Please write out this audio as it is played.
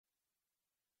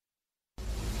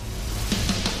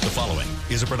following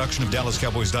is a production of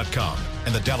DallasCowboys.com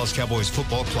and the Dallas Cowboys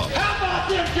Football Club. How about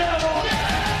them Cowboys?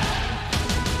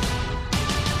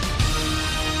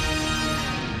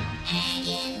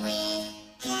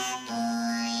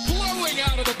 Blowing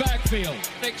out of the backfield,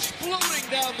 exploding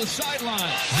down the sideline.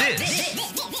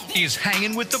 This is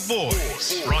Hanging with the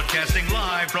Boys, broadcasting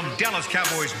live from Dallas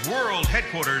Cowboys World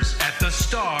Headquarters at the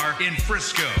Star in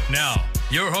Frisco. Now,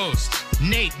 your hosts,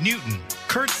 Nate Newton,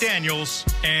 Kurt Daniels,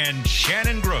 and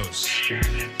Shannon Gross.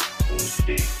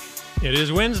 It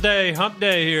is Wednesday, hump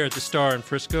day here at the Star in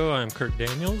Frisco. I'm Kurt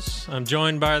Daniels. I'm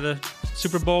joined by the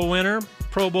Super Bowl winner,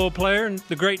 Pro Bowl player, and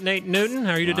the great Nate Newton.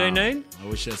 How are you today, Nate? I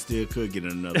wish I still could get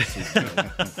another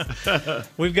Super Bowl.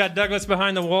 We've got Douglas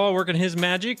behind the wall working his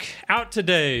magic. Out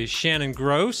today, Shannon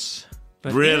Gross.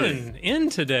 But Really? in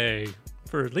today,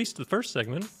 for at least the first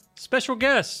segment, special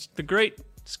guest, the great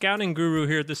scouting guru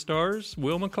here at the Stars,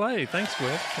 Will McClay. Thanks, Will,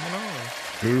 for coming on.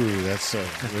 Guru,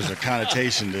 there's a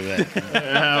connotation to that.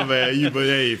 Yeah, man, but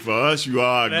hey, for us, you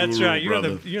are a That's guru, right.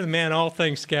 brother. You're the man, all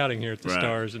things scouting here at the Right.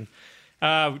 Stars. And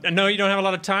I know you don't have a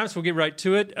lot of time, so we'll get right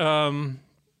to it.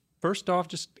 First off,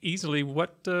 just easily,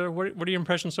 what are your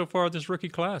impressions so far of this rookie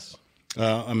class?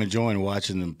 I'm enjoying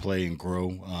watching them play and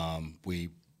grow.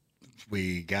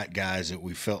 We got guys that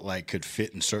we felt like could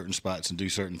fit in certain spots and do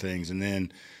certain things, and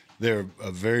then they're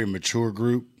a very mature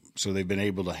group, so they've been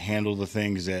able to handle the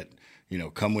things that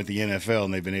come with the NFL,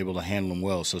 and they've been able to handle them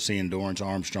well. So seeing Dorrance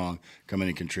Armstrong come in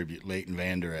and contribute, Leighton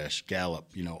Vander Esch, Gallup,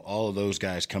 all of those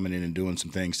guys coming in and doing some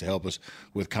things to help us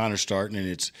with Connor starting. And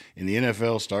it's in the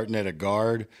NFL, starting at a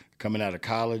guard, coming out of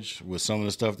college with some of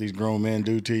the stuff these grown men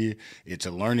do to you. It's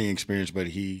a learning experience, but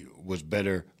he was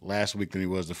better last week than he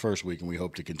was the first week, and we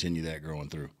hope to continue that growing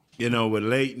through. With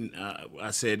Leighton,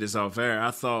 I said this off air, I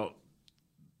thought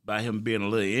by him being a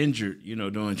little injured,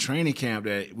 during training camp,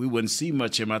 that we wouldn't see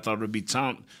much of him. I thought it would be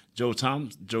Joe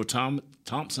Thompson.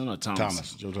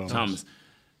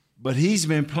 But he's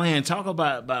been playing. Talk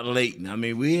about Leighton. I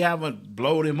mean, we haven't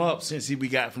blowed him up since we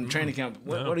got from training camp.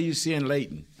 What are you seeing,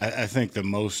 Leighton? I think the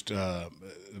most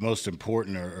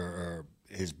important or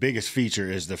his biggest feature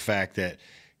is the fact that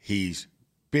he's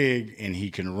big and he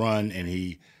can run and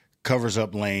he covers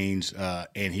up lanes,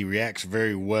 and he reacts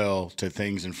very well to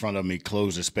things in front of him. He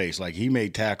closes space. Like he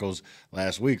made tackles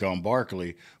last week on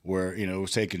Barkley where, it was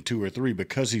taking 2 or 3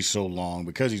 because he's so long,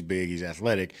 because he's big, he's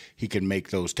athletic, he can make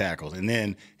those tackles. And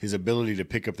then his ability to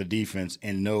pick up the defense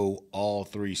and know all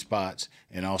 3 spots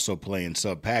and also play in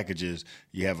sub packages,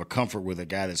 you have a comfort with a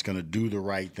guy that's going to do the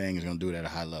right thing, is going to do it at a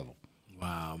high level.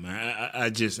 Wow, man.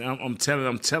 I'm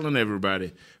telling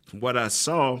everybody from what I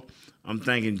saw, I'm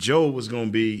thinking Joe was going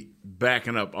to be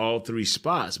backing up all 3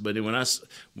 spots, but then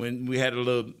when we had a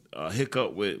little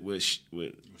hiccup with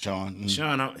Sean,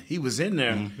 he was in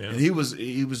there and he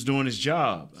was doing his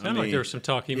job. Sounded like there was some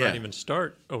talk he might even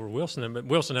start over Wilson, but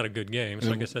Wilson had a good game,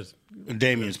 so I guess that's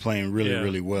Damien's playing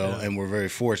really well, and we're very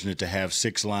fortunate to have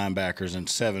 6 linebackers and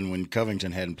 7 when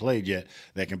Covington hadn't played yet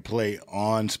that can play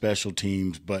on special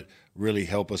teams, but really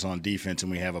help us on defense,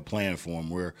 and we have a plan for them.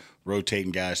 We're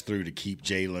rotating guys through to keep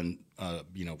Jalen,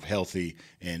 healthy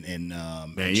and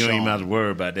man, you don't even have to worry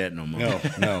about that no more.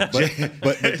 No.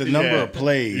 But the number of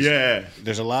plays,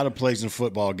 there's a lot of plays in a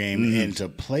football game, and to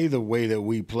play the way that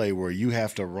we play, where you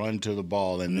have to run to the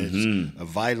ball, and it's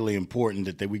vitally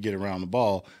important that we get around the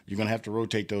ball, you're going to have to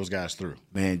rotate those guys through.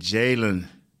 Man, Jalen.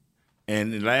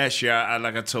 And last year,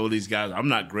 like I told these guys, I'm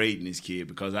not grading this kid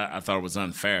because I thought it was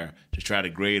unfair to try to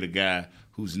grade a guy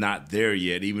who's not there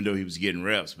yet, even though he was getting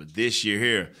reps. But this year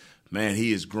here, man,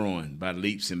 he is growing by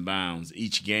leaps and bounds.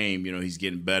 Each game, he's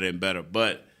getting better and better.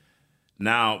 But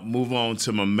now move on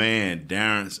to my man,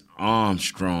 Dorrance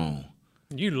Armstrong.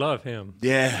 You love him.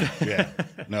 Yeah.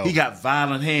 No. He got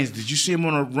violent hands. Did you see him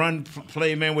on a run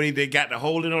play, man, where they got the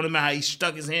holding on him, how he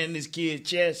stuck his hand in his kid's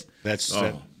chest?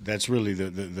 That's really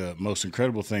the most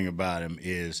incredible thing about him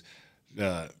is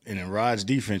in Rod's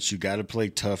defense, you got to play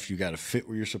tough. You got to fit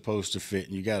where you're supposed to fit,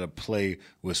 and you got to play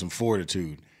with some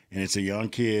fortitude. And it's a young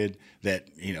kid that,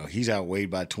 he's outweighed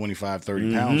by 25,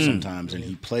 30 pounds sometimes, and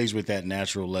he plays with that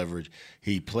natural leverage.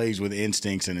 He plays with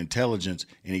instincts and intelligence,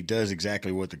 and he does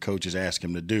exactly what the coaches ask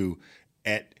him to do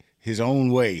at his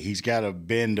own way. He's got a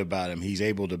bend about him. He's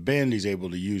able to bend. He's able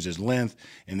to use his length.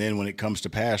 And then when it comes to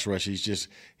pass rush, he's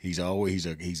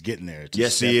getting there.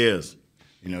 Yes, he is.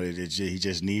 He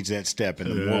just needs that step.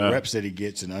 And the more reps that he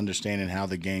gets and understanding how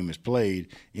the game is played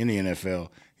in the NFL,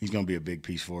 he's going to be a big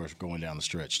piece for us going down the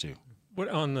stretch too. What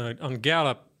on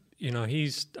Gallup,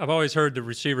 I've always heard the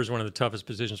receiver is one of the toughest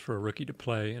positions for a rookie to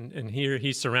play, and here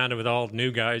he's surrounded with all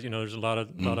new guys. There's a lot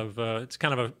of it's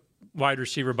kind of a wide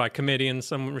receiver by committee in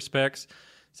some respects.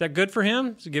 Is that good for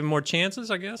him? Does it give him more chances,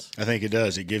 I guess? I think it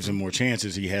does. It gives him more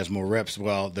chances. He has more reps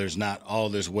while there's not all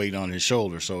this weight on his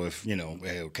shoulder. So if,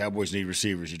 Cowboys need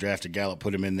receivers, you drafted Gallup,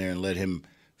 put him in there and let him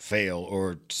fail,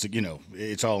 or,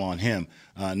 it's all on him.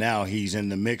 Now he's in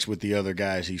the mix with the other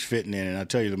guys he's fitting in. And I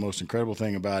tell you, the most incredible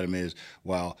thing about him is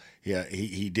while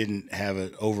he didn't have an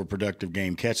overproductive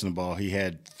game catching the ball, he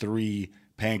had 3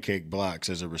 pancake blocks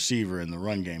as a receiver in the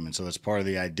run game. And so that's part of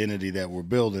the identity that we're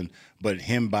building. But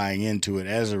him buying into it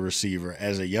as a receiver,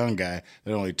 as a young guy,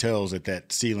 that only tells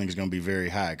that ceiling is going to be very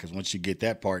high, because once you get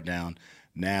that part down,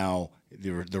 now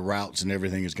the routes and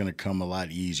everything is going to come a lot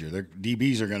easier. Their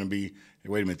DBs are going to be, hey,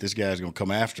 wait a minute, this guy's going to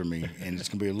come after me, and it's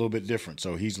going to be a little bit different.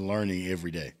 So he's learning every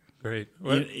day. Great.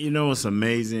 You know what's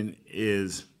amazing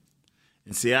is,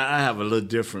 and see, I have a little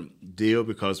different deal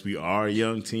because we are a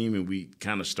young team and we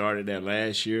kind of started that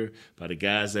last year by the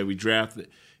guys that we drafted.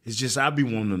 It's just I be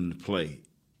wanting them to play.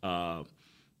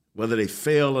 Whether they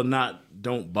fail or not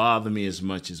don't bother me as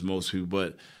much as most people.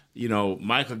 But,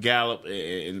 Michael Gallup,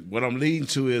 and what I'm leading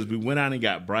to is we went out and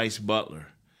got Bryce Butler.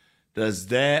 Does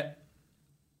that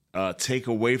take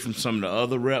away from some of the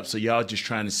other reps, or y'all just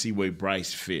trying to see where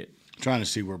Bryce fit? Trying to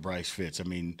see where Bryce fits. I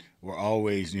mean, we're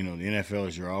always, the NFL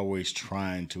is you're always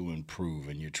trying to improve,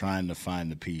 and you're trying to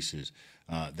find the pieces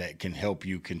that can help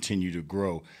you continue to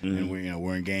grow. Mm-hmm. And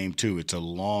we're in game 2. It's a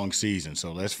long season,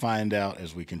 so let's find out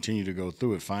as we continue to go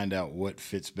through it. Find out what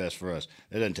fits best for us.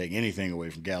 That doesn't take anything away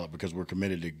from Gallup, because we're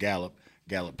committed to Gallup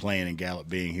playing, and Gallup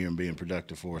being here and being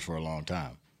productive for us for a long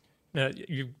time. Now,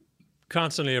 you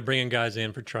constantly are bringing guys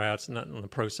in for tryouts, not on the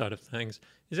pro side of things.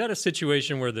 Is that a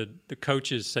situation where the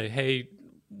coaches say, hey,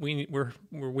 we're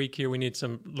weak here, we need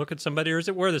some look at somebody, or is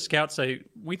it where the scouts say,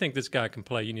 we think this guy can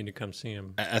play, you need to come see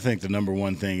him? I think the number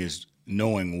one thing is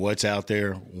knowing what's out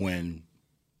there when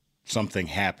something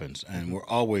happens, and we're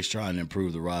always trying to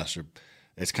improve the roster.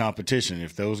 It's competition.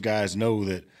 If those guys know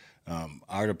that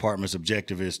our department's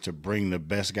objective is to bring the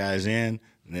best guys in,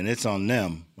 then it's on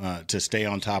them to stay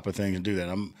on top of things and do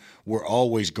that. We're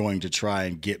always going to try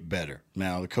and get better.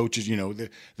 Now, the coaches,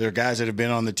 there are guys that have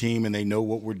been on the team and they know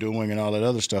what we're doing and all that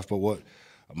other stuff, but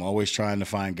I'm always trying to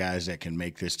find guys that can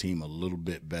make this team a little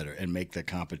bit better and make the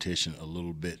competition a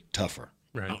little bit tougher.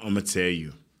 Right. I'm going to tell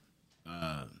you,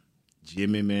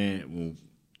 Jimmy, man, when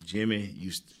Jimmy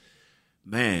used to,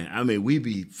 we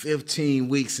be 15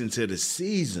 weeks into the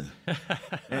season.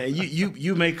 And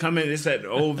you may come in, it's that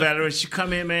old veteran, you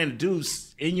come in, man, the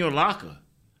dude's in your locker.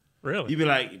 Really? You be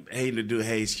like, hey, the dude,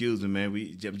 hey, excuse me, man,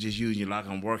 I'm just using your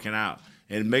locker, I'm working out.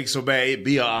 And it makes so bad, it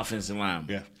be an offensive limeman.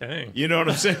 Yeah. Dang. You know what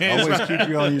I'm saying? Always keep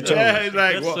you on your toes. Yeah, it's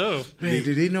like, so. Hey,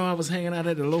 did he know I was hanging out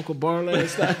at the local bar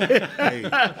last night?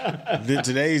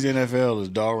 Today's NFL is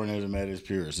Darwinism at its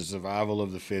purest. It's survival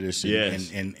of the fittest.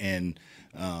 Yes. And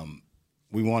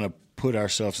we want to put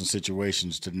ourselves in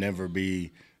situations to never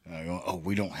be,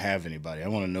 we don't have anybody. I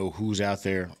want to know who's out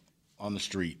there on the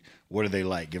street. What are they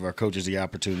like? Give our coaches the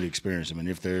opportunity to experience them. And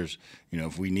if there's,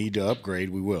 if we need to upgrade,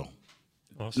 we will.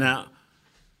 Awesome.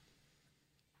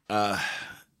 Now,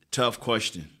 tough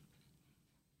question.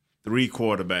 3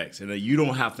 quarterbacks. And you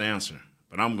don't have to answer,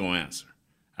 but I'm going to answer.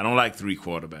 I don't like 3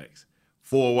 quarterbacks.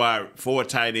 4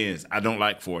 tight ends. I don't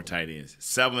like 4 tight ends.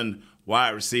 7 wide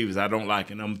receivers, I don't like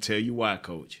it. And I'm going to tell you why,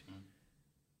 Coach.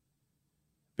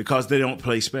 Because they don't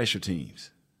play special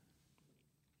teams.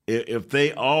 If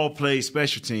they all play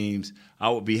special teams, I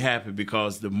would be happy,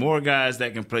 because the more guys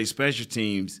that can play special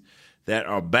teams that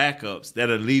are backups, that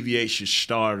alleviates your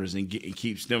starters and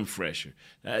keeps them fresher.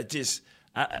 I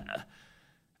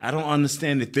don't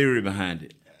understand the theory behind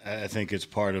it. I think it's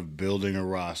part of building a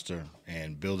roster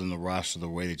and building the roster the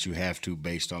way that you have to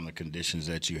based on the conditions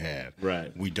that you have.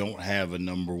 Right. We don't have a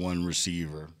number 1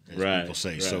 receiver, as people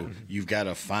say. Right. So you've got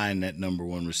to find that number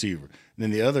 1 receiver. And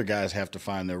then the other guys have to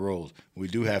find their roles. We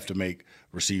do have to make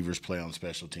receivers play on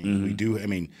special teams. Mm-hmm. We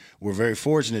do. We're very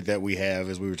fortunate that we have,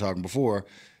 as we were talking before,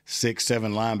 6,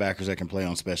 7 linebackers that can play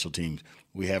on special teams.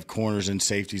 We have corners and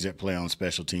safeties that play on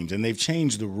special teams. And they've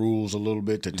changed the rules a little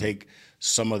bit to take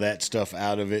some of that stuff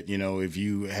out of it. If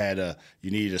you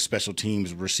need a special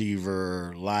teams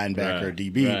receiver, linebacker,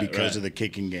 DB because of the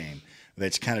kicking game.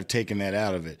 That's kind of taken that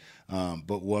out of it.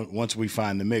 But once we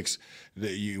find the mix,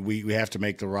 we have to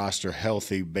make the roster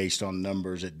healthy based on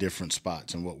numbers at different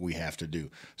spots and what we have to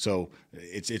do. So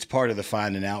it's part of the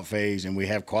finding out phase, and we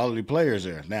have quality players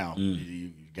there. Now,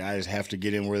 you guys have to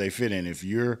get in where they fit in. If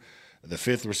you're the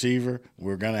 5th receiver,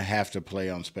 we're going to have to play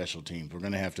on special teams. We're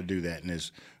going to have to do that. And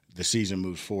as the season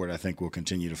moves forward, I think we'll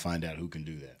continue to find out who can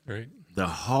do that. Right. The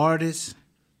hardest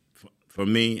for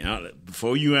me,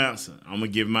 before you answer, I'm going to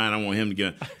give mine. I want him to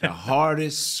get the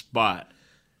hardest spot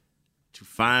to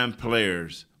find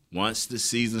players once the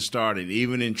season started,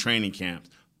 even in training camps,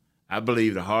 I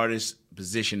believe the hardest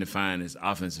position to find is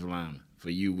offensive lineman. For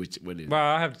you, what is it? Well,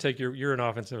 I have to take you're an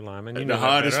offensive lineman. You the know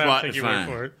hardest that better. spot I have to take your find.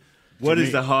 word for it. What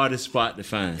is the hardest spot to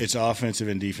find? It's offensive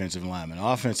and defensive linemen.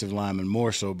 Offensive linemen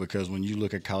more so because when you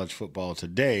look at college football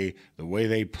today, the way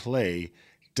they play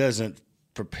doesn't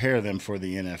prepare them for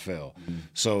the NFL. Mm-hmm.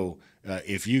 So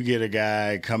if you get a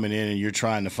guy coming in and you're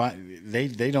trying to find, they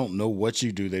don't know what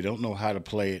you do. They don't know how to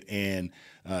play it. And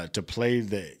to play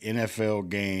the NFL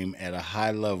game at a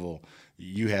high level,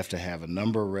 you have to have a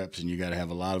number of reps and you got to have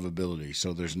a lot of ability.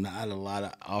 So there's not a lot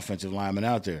of offensive linemen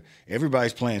out there.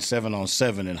 Everybody's playing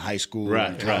 7-on-7 in high school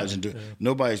and college. And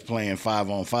nobody's playing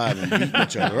 5-on-5 and beating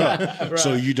each other up.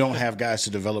 So you don't have guys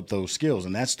to develop those skills.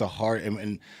 And that's the hard.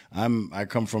 And I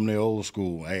come from the old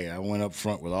school. Hey, I went up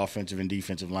front with offensive and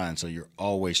defensive line. So you're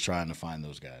always trying to find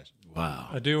those guys.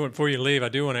 Wow. Before you leave, I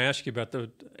do want to ask you about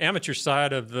the amateur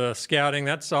side of the scouting.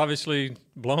 That's obviously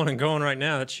blowing and going right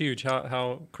now. That's huge.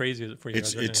 How crazy is it for you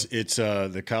guys right now? It's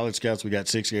the college scouts. We got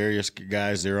 6 area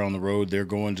guys. They're on the road. They're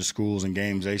going to schools and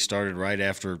games. They started right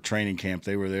after training camp.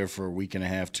 They were there for a week and a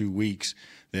half, 2 weeks.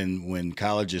 Then when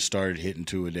colleges started hitting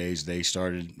 2-a-days, they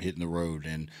started hitting the road.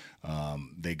 And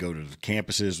they go to the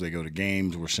campuses. They go to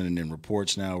games. We're sending in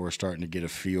reports now. We're starting to get a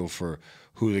feel for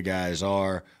who the guys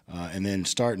are, and then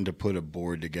starting to put a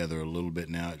board together a little bit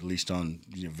now, at least on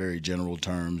very general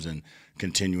terms, and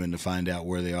continuing to find out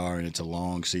where they are. And it's a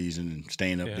long season and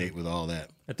staying update with all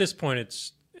that. At this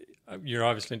point, you're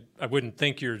obviously, I wouldn't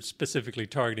think you're specifically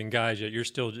targeting guys yet. You're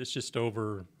still, it's just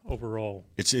overall.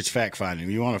 It's fact finding.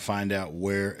 You want to find out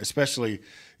where, especially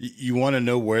you want to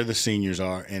know where the seniors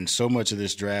are. And so much of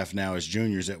this draft now is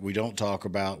juniors that we don't talk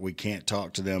about. We can't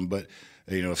talk to them, but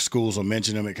if schools will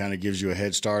mention them, it kind of gives you a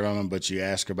head start on them. But you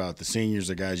ask about the seniors,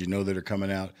 the guys that are coming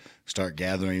out, start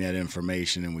gathering that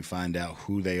information, and we find out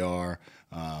who they are.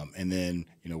 And then,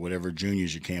 whatever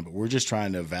juniors you can. But we're just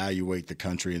trying to evaluate the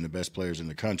country and the best players in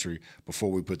the country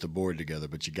before we put the board together.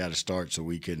 But you got to start so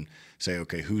we can say,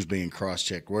 okay, who's being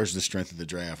cross-checked? Where's the strength of the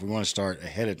draft? We want to start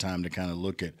ahead of time to kind of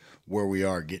look at where we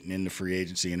are getting into free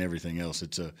agency and everything else.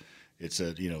 It's a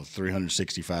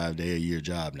 365-day-a-year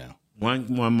job now.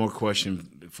 One more question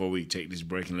before we take this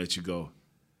break and let you go.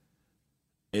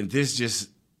 And this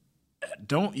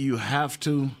don't you have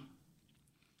to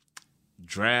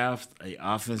draft a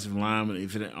offensive lineman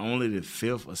if it's only the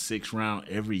 5th or 6th round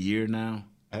every year now?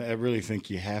 I really think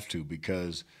you have to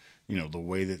because, the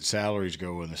way that salaries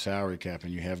go and the salary cap,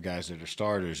 and you have guys that are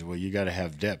starters, well, you got to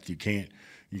have depth. You can't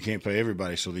play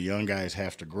everybody, so the young guys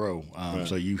have to grow.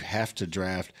 So you have to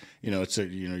draft. It's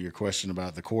your question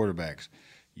about the quarterbacks.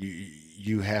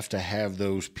 You have to have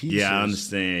those pieces. Yeah, I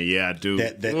understand. Yeah, I do.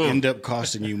 That end up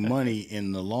costing you money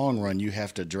in the long run. You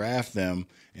have to draft them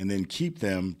and then keep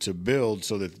them to build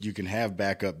so that you can have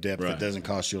backup depth that doesn't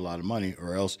cost you a lot of money,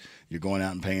 or else you're going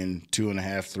out and paying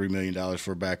 $2.5–3 million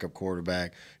for a backup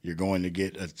quarterback. You're going to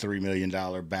get a $3 million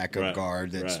backup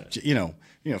guard. That's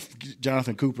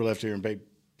Jonathan Cooper left here and paid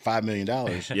 $5 million.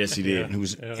 Yes, he did. And who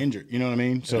was injured. You know what I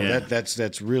mean? So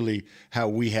that's really how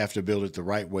we have to build it the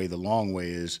right way. The long way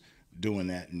is doing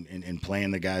that and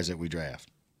playing the guys that we draft.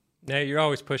 Yeah, you're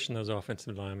always pushing those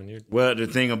offensive linemen. Well, the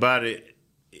thing about it,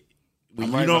 I'm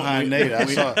right behind Nate. I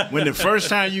saw it. When the first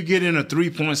time you get in a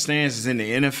 3-point stance is in the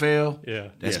NFL,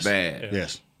 that's bad. Yeah.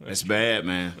 Yes. That's bad,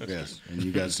 man. Yes, and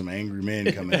you got some angry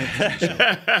men coming in.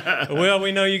 Well,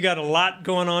 we know you got a lot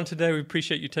going on today. We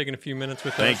appreciate you taking a few minutes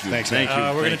with us. Thank you. Thank you.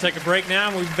 We're going to take a break now,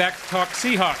 and we'll be back to talk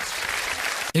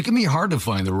Seahawks. It can be hard to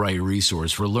find the right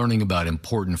resource for learning about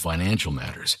important financial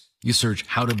matters. You search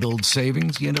how to build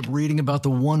savings, you end up reading about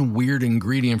the one weird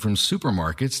ingredient from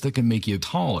supermarkets that can make you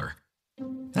taller.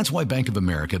 That's why Bank of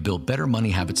America built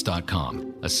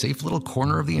BetterMoneyHabits.com, a safe little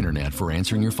corner of the internet for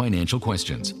answering your financial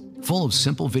questions. Full of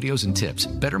simple videos and tips,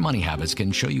 Better Money Habits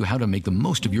can show you how to make the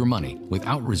most of your money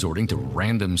without resorting to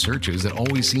random searches that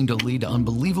always seem to lead to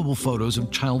unbelievable photos of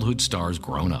childhood stars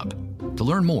grown up. To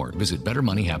learn more, visit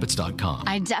BetterMoneyHabits.com.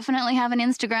 I definitely have an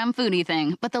Instagram foodie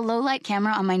thing, but the low-light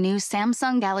camera on my new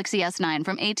Samsung Galaxy S9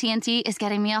 from AT&T is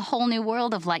getting me a whole new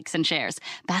world of likes and shares.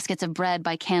 Baskets of bread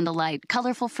by candlelight,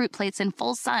 colorful fruit plates in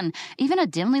full sun. Even a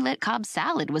dimly lit Cobb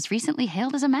salad was recently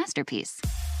hailed as a masterpiece.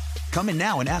 Come in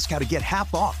now and ask how to get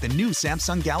half off the new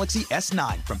Samsung Galaxy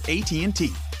S9 from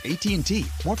AT&T. AT&T,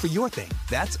 more for your thing.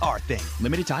 That's our thing.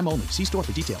 Limited time only. See store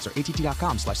for details or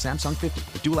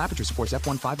att.com/Samsung50. The dual aperture supports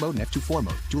f1.5 mode and f2.4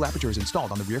 mode. Dual aperture is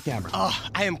installed on the rear camera. Oh,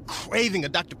 I am craving a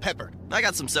Dr. Pepper. I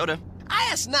got some soda. I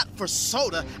asked not for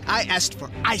soda. I asked for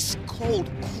ice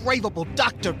cold, craveable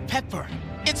Dr. Pepper.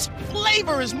 Its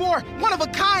flavor is more one of a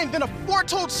kind than a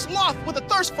four-toed sloth with a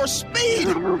thirst for speed.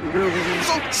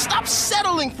 So stop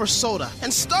settling for soda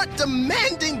and start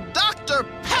demanding Dr.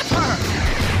 Pepper.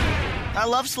 I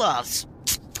love sloths.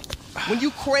 When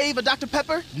you crave a Dr.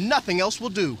 Pepper, nothing else will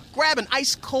do. Grab an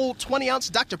ice-cold 20-ounce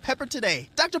Dr. Pepper today.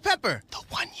 Dr. Pepper, the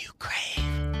one you crave.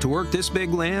 To work this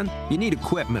big land, you need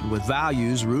equipment with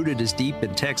values rooted as deep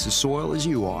in Texas soil as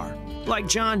you are. Like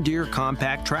John Deere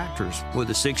compact tractors with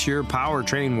a 6-year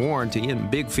powertrain warranty and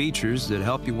big features that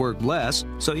help you work less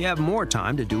so you have more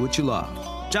time to do what you love.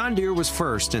 John Deere was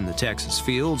first in the Texas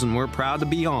fields, and we're proud to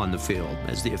be on the field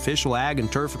as the official ag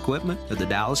and turf equipment of the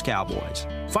Dallas Cowboys.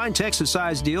 Find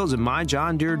Texas-sized deals at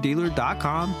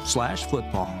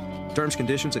myjohndeerdealer.com/football. Terms,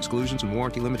 conditions, exclusions, and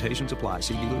warranty limitations apply.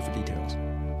 See dealer for details.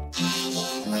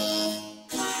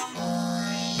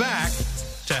 Back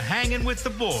to Hanging with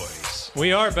the Boys.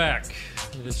 We are back.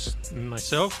 It's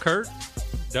myself, Kurt,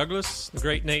 Douglas, the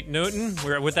great Nate Newton.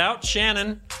 We're without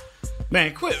Shannon.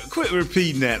 Man, quit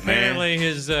repeating that, man. Apparently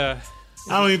his I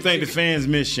don't even think the fans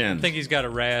miss Shannon. I think he's got a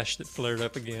rash that flared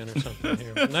up again or something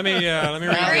here. Let me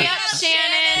read Hurry this. up,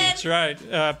 Shannon. That's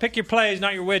right. Pick your plays,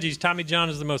 not your wedgies. Tommy John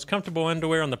is the most comfortable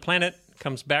underwear on the planet.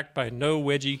 Comes backed by no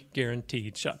wedgie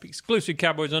guaranteed. Shop exclusive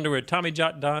Cowboys underwear at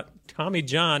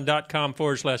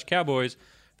TommyJohn.com/Cowboys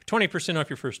for 20% off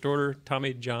your first order.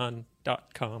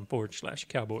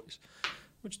 TommyJohn.com/Cowboys.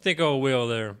 What you think, old Will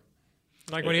there?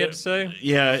 Like what he had to say?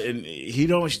 Yeah, and he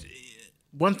don't.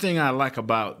 One thing I like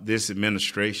about this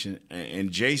administration, and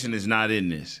Jason is not in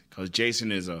this, because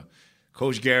Jason is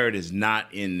Coach Garrett is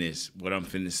not in this. What I'm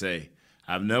finna say,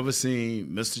 I've never seen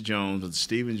Mr. Jones or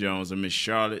Stephen Jones or Miss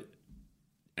Charlotte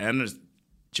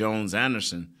Jones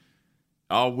Anderson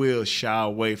all will shy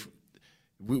away.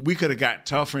 We could have got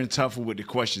tougher and tougher with the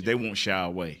questions. They won't shy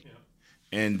away.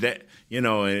 Yeah. And that,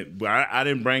 I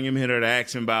didn't bring him here to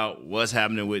ask him about what's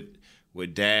happening with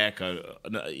Dak.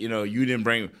 You didn't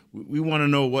bring. We want to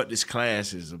know what this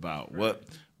class is about. Right.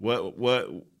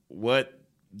 What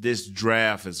this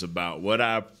draft is about. What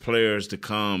our players to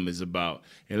come is about.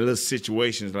 And little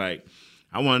situations like,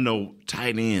 I want to know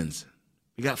tight ends.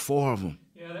 We got 4 of them.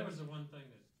 Yeah, that was the one thing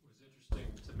that was interesting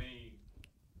to me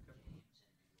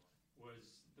was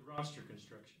the roster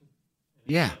construction.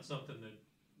 And yeah. It's not something that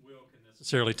Will can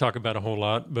necessarily talk about a whole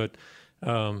lot, but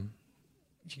you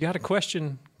got to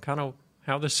question kind of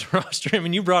how this roster, I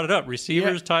mean, you brought it up,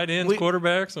 receivers, tight ends,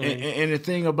 quarterbacks. I mean. And the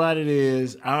thing about it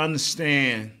is, I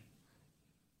understand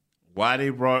why they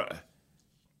brought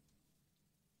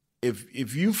 –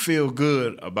 if you feel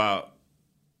good about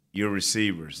your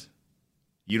receivers –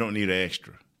 you don't need an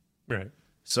extra. Right.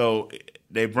 So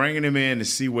they're bringing him in to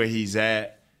see where he's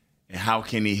at and how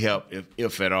can he help,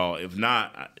 if at all. If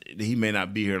not, he may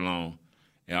not be here long.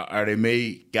 Or they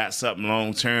may got something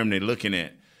long-term they're looking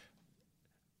at.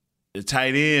 The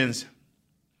tight ends,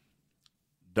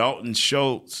 Dalton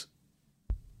Schultz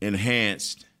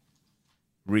enhanced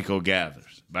Rico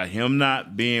Gathers. By him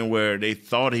not being where they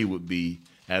thought he would be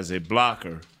as a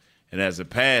blocker and as a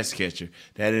pass catcher,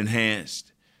 that enhanced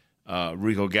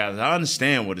Rico Gathers. I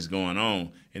understand what is going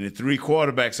on. And the 3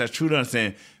 quarterbacks, I truly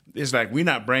understand. It's like we're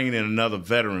not bringing in another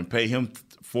veteran, pay him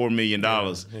 $4 million,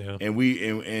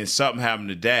 and something happened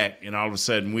to Dak, and all of a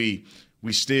sudden we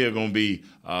still gonna be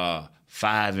 5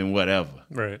 and whatever.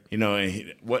 Right.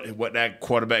 And what that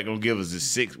quarterback gonna give us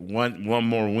is one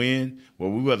more win. Well,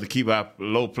 we rather keep our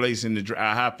high place in the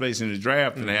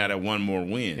draft than have that one more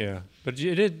win. Yeah. But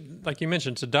it did, like you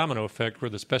mentioned, it's a domino effect where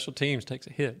the special teams takes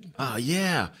a hit.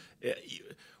 Yeah.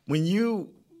 When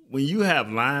you have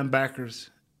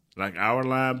linebackers, like our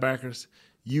linebackers,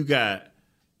 you got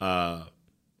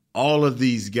all of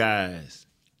these guys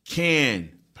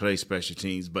can play special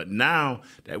teams. But now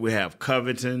that we have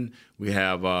Covington, we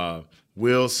have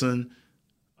Wilson,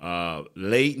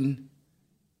 Leighton,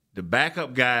 the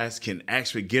backup guys can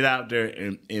actually get out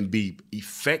there and be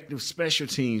effective special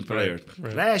team players.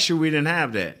 Right. Last year we didn't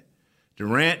have that.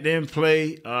 Durant didn't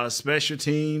play special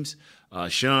teams.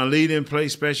 Sean Lee didn't play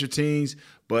special teams.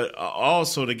 But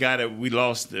also the guy that we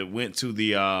lost that went to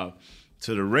the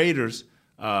Raiders,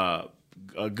 a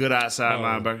good outside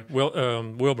linebacker.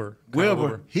 Wilbur.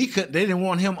 Wilbur. They didn't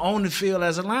want him on the field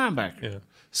as a linebacker. Yeah.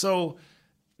 So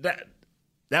that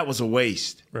was a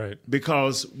waste. Right.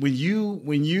 Because when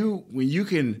you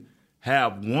can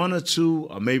have 1 or 2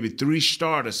 or maybe 3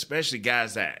 starters, especially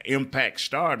guys that impact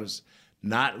starters,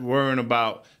 not worrying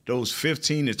about those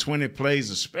 15 to 20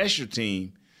 plays of special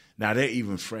team, now they're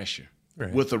even fresher.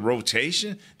 Right. With a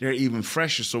rotation, they're even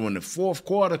fresher. So when the fourth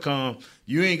quarter comes,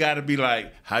 you ain't got to be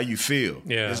like, how you feel.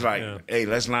 Yeah, it's like, hey,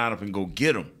 let's line up and go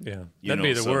get them. Yeah, that'd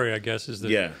be the worry, I guess, is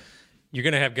that you're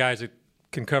going to have guys that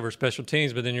can cover special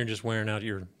teams, but then you're just wearing out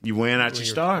your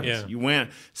starters.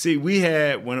 Yeah. We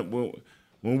had when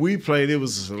we played, it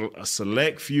was a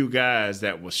select few guys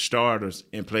that were starters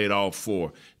and played all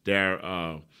four.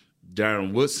 Darren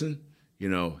Woodson,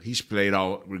 he's played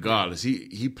all regardless.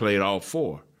 He played all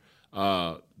four.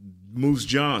 Moose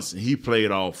Johnson, he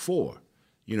played all four.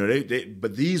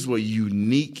 But these were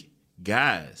unique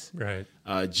guys. Right.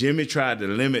 Jimmy tried to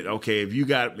limit. Okay,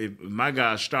 if my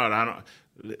guys start,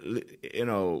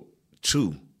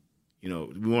 two. We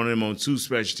wanted them on two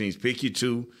special teams. Pick your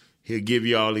two. He'll give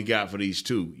you all he got for these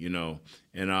two.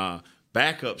 And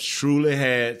backups truly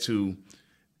had to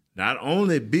not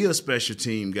only be a special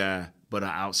team guy, but an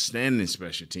outstanding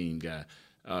special team guy.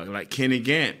 Like Kenny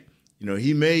Gant,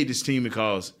 he made this team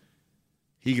because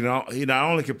he not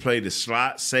only could play the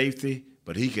slot safety,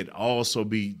 but he could also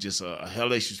be just a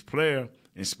hellacious player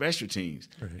in special teams.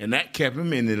 Right. And that kept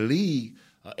him in the league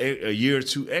a year or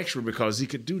two extra because he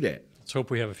could do that. Let's hope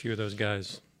we have a few of those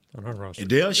guys on our roster.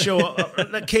 And they'll show up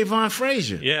like Kayvon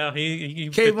Frazier. Yeah, he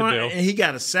fit the bill. And he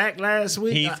got a sack last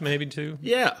week. Heath maybe too.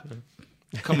 Yeah.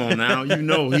 Come on now.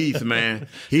 Heath, man.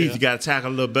 Heath, you got to tackle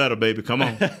a little better, baby. Come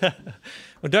on.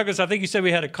 Well, Douglas, I think you said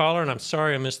we had a caller, and I'm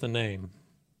sorry I missed the name.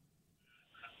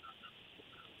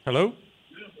 Hello?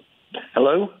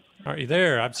 Hello? Are you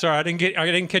there? I'm sorry, I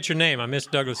didn't catch your name. I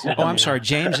missed Douglas. Oh, I'm sorry,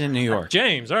 James in New York.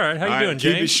 James, all right. How you doing,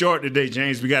 James? Keep it short today,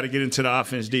 James. We got to get into the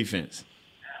offense, defense.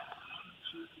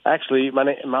 Actually,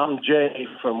 I'm Jay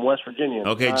from West Virginia.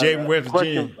 Okay, Jay from West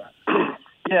Virginia.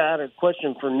 Yeah, I had a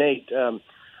question for Nate.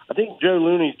 I think Joe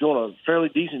Looney's doing a fairly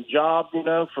decent job,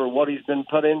 for what he's been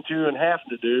put into and having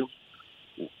to do.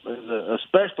 As a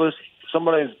specialist,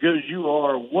 somebody as good as you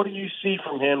are, what do you see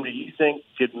from him that you think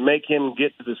could make him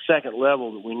get to the second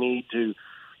level that we need to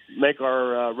make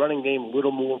our running game a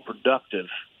little more productive?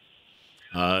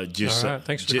 All right.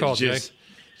 Thanks for the call, Jay.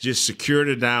 Just secure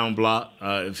the down block.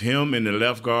 If him and the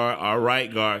left guard, our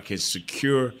right guard, can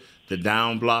secure the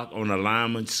down block on the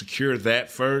lineman, secure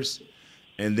that first,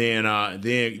 and then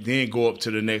go up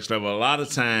to the next level. A lot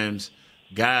of times,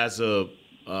 guys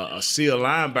see a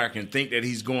linebacker and think that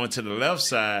he's going to the left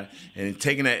side, and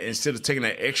instead of taking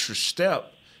that extra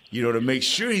step, to make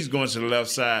sure he's going to the left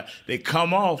side, they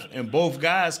come off, and both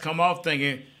guys come off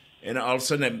thinking. And all of a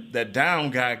sudden, that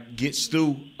down guy gets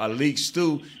through, leaks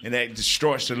through, and that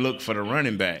distorts the look for the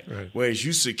running back. Right. Whereas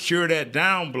you secure that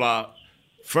down block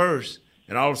first,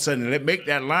 and all of a sudden, make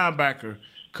that linebacker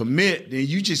commit, then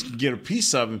you just can get a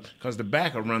piece of him because the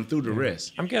back will run through the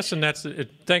rest. I'm guessing that's it.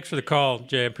 Thanks for the call,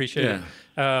 Jay. I appreciate it.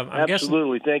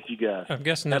 Absolutely. Thank you, guys. I'm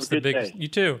guessing that's the biggest. You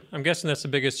too. I'm guessing that's the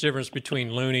biggest difference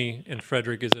between Looney and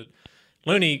Frederick is that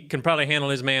Looney can probably handle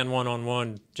his man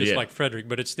one-on-one just like Frederick,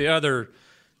 but it's the other –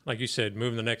 like you said,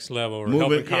 moving the next level or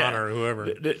helping Connor or whoever.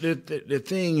 The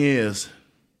thing is,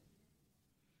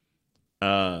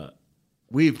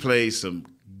 we've played some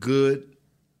good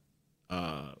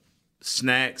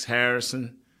Snacks,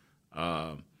 Harrison,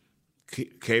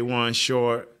 K1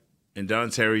 Short, and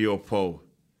Dontario Poe.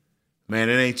 Man,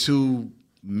 it ain't too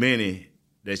many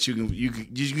that you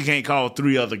can't call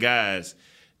three other guys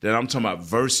that I'm talking about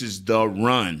versus the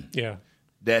run. Yeah,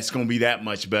 that's going to be that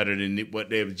much better than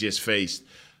what they've just faced.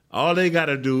 All they got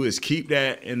to do is keep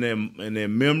that in their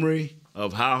memory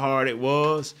of how hard it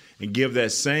was and give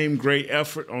that same great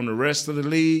effort on the rest of the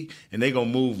league, and they're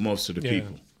going to move most of the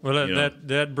people. Well,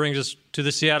 that brings us to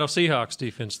the Seattle Seahawks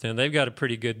defense then. They've got a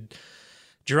pretty good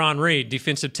Jerron Reed,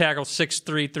 defensive tackle,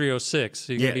 6'3", 306.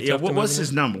 What's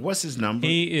his number? What's his number?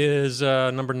 He is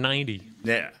number 90.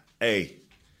 Yeah. Hey,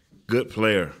 good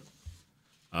player.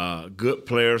 Good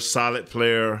player, solid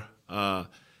player.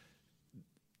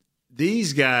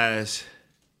 These guys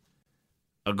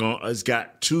are going. It's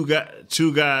got two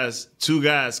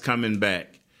guys coming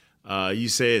back. You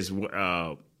say it's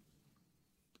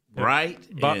Wright,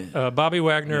 Bobby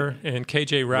Wagner and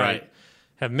KJ Wright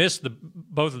have missed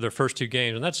both of their first two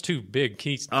games, and that's two big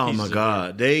keys. Oh my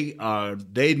God, they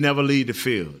never leave the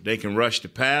field. They can rush the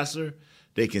passer,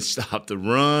 they can stop the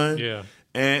run,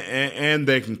 and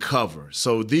they can cover.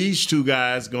 So these two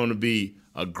guys are going to be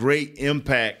a great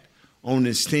impact on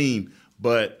this team,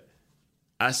 but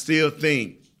I still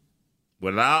think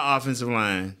with our offensive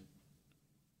line,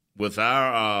 with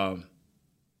our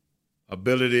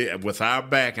ability, with our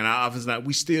back and our offensive line,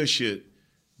 we still should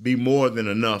be more than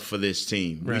enough for this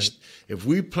team. Right. If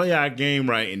we play our game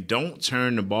right and don't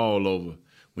turn the ball over,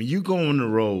 when you go on the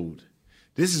road,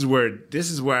 this is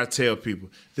where I tell people,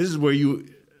 this is where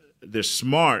the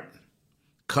smart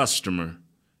customer,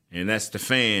 and that's the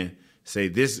fan, say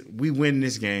this: we win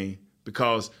this game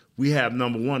because we have,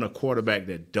 number one, a quarterback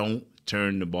that don't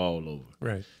turn the ball over.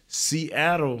 Right.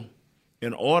 Seattle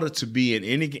in order to be in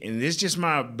any – and it's just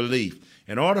my belief.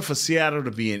 In order for Seattle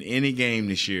to be in any game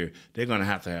this year, they're going to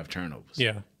have turnovers.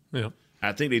 Yeah.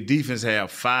 I think their defense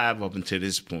have 5 up until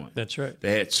this point. That's right.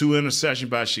 They had 2 interceptions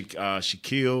by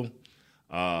Shaquille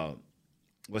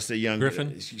what's the young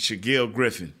Griffin? Shaquille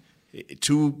Griffin.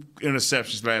 2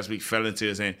 interceptions last week fell into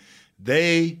his hand.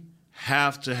 They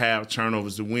have to have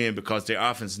turnovers to win because their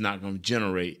offense is not going to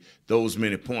generate those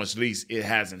many points. At least it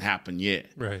hasn't happened yet.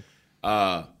 Right.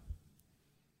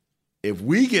 If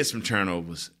we get some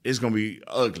turnovers, it's going to be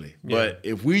ugly. Yeah. But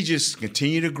if we just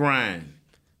continue to grind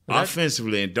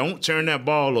offensively and don't turn that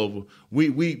ball over, we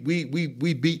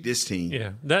beat this team.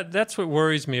 Yeah, that's what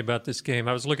worries me about this game.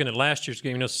 I was looking at last year's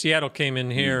game. Seattle came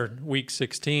in here week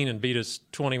 16 and beat us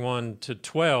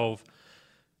 21-12.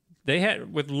 They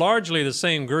had, with largely the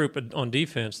same group on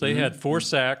defense, they had 4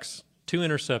 sacks, 2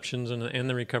 interceptions, and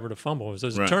they recovered a fumble. It was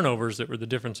those turnovers that were the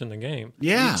difference in the game.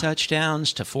 Yeah. 3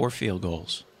 touchdowns to 4 field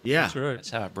goals. Yeah. That's right.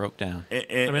 That's how it broke down.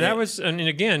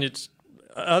 Again, it's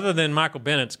other than Michael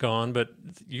Bennett's gone, but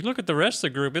you look at the rest of the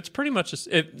group, it's pretty much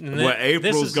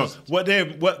April's gone. What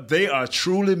they are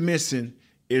truly missing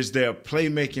is their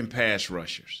playmaking pass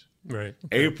rushers. Right.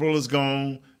 Okay. April is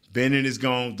gone. Bennett is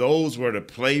gone. Those were the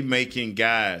playmaking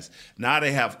guys. Now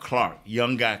they have Clark,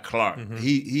 young guy Clark. Mm-hmm.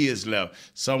 He is left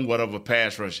somewhat of a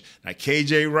pass rusher. Now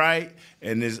KJ Wright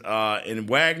and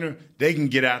Wagner, they can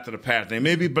get after the pass. They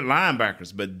may be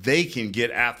linebackers, but they can get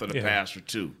after the passer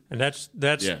too. And that's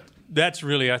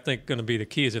really, I think, going to be the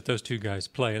key is if those 2 guys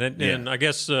play. And I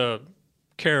guess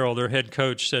Carroll, their head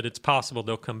coach, said it's possible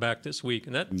they'll come back this week,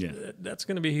 and that's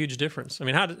going to be a huge difference. I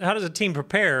mean, how does a team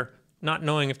prepare not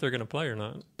knowing if they're going to play or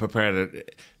not?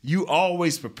 You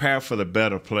always prepare for the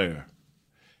better player,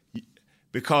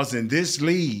 because in this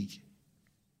league,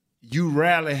 you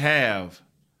rarely have.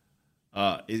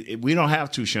 We don't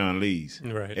have 2 Sean Lees.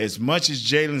 Right. As much as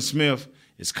Jalen Smith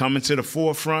is coming to the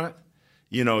forefront,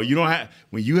 you don't have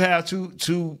when you have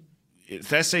two.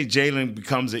 Let's say Jalen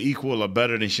becomes an equal or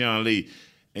better than Sean Lee,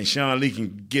 and Sean Lee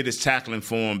can get his tackling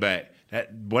form back.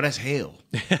 That's hell.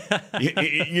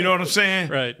 You know what I'm saying?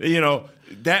 Right.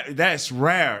 That's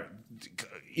rare.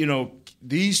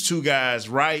 These 2 guys,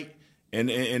 Wright and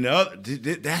the other,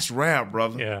 that's rare,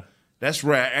 brother. Yeah. That's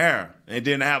rare air. And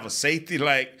then have a safety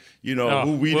like,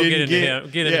 who we didn't get.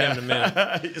 Get into him in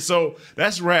a minute. So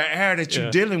that's rare air that you're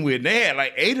dealing with. They had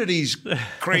like 8 of these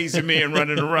crazy men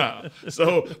running around.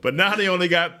 But now they only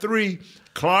got 3.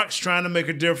 Clark's trying to make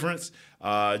a difference.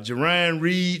 Jerron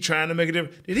Reed trying to make a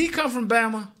difference. Did he come from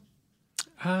Bama?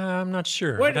 I'm not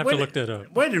sure. I'd have to look that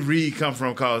up. Where did Reed come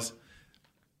from? Because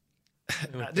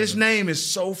this name is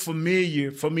so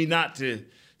familiar for me not to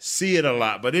see it a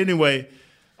lot. But anyway.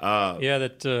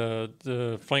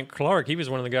 The Frank Clark, he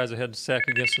was one of the guys that had the sack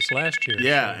against us last year.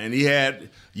 Yeah, and he had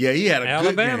a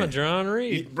Alabama, good game. Jerron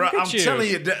Reed. Bro, I'm telling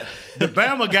you, the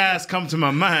Bama guys come to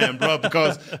my mind, bro,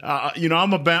 because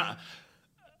I'm a Bama.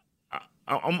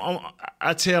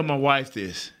 I tell my wife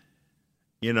this,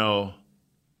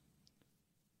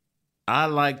 I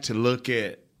like to look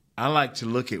at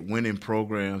winning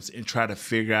programs and try to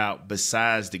figure out,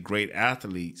 besides the great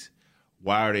athletes,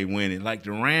 why are they winning? Like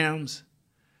the Rams,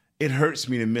 it hurts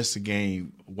me to miss a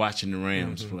game watching the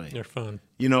Rams play. They're fun.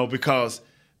 Because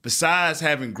besides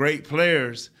having great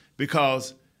players,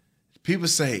 because people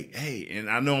say, hey, and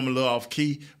I know I'm a little off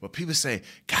key, but people say,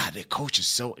 God, their coach is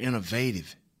so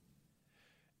innovative.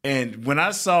 And when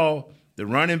I saw the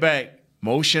running back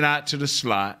motion out to the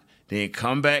slot, then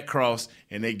come back cross,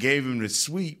 and they gave him the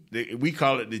sweep. We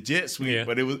call it the jet sweep,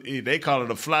 but they call it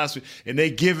a fly sweep. And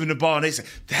they give him the ball, and they say,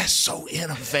 that's so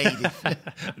innovative.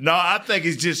 No, I think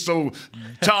it's just so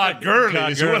Todd Gurley.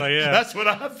 That's what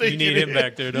I think. You need him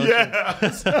back there, don't you?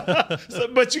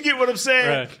 But you get what I'm saying?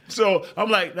 Right. So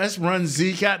I'm like, let's run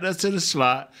Zeke out there to the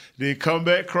slot, then come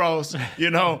back cross,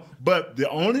 But the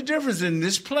only difference in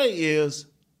this play is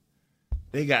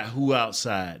they got who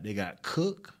outside? They got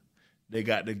Cook. They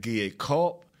got the Gia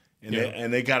Culp,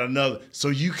 and they got another. So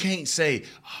you can't say,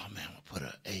 oh, man, we'll put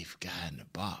an 8th guy in the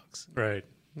box. Right.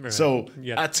 So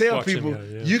I tell people,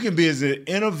 you can be as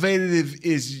innovative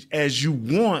as you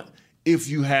want if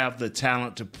you have the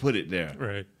talent to put it there.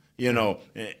 Right. And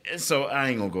so I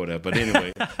ain't going to go there. But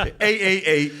anyway,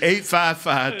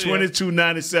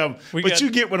 888-855-2297. But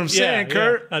you get what I'm saying,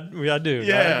 Kurt? I do.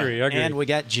 Yeah. I agree. And we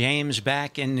got James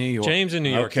back in New York. James in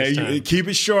New York. Okay, keep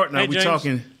it short now. Hey, We're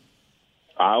talking.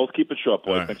 I'll keep it short,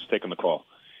 boys. Right. Thanks for taking the call.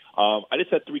 I just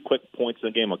had 3 quick points in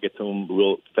the game. I'll get to them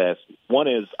real fast. One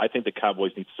is I think the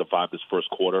Cowboys need to survive this first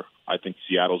quarter. I think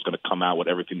Seattle's going to come out with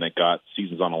everything they got.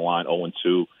 Season's on the line,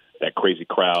 0-2, that crazy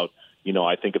crowd.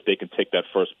 I think if they can take that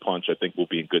first punch, I think we'll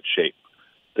be in good shape.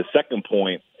 The second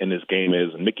point in this game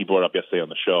is, and Mickey brought it up yesterday on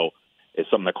the show, is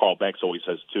something that Carl Banks always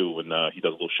says too when he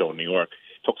does a little show in New York.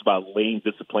 He talks about lane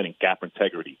discipline and gap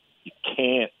integrity. You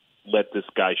can't let this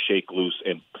guy shake loose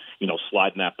and,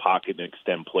 slide in that pocket and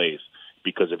extend plays.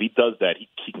 Because if he does that,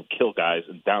 he can kill guys.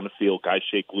 And down the field, guys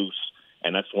shake loose.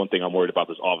 And that's one thing I'm worried about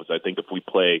this offense. I think if we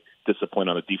play discipline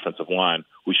on the defensive line,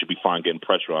 we should be fine getting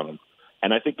pressure on them.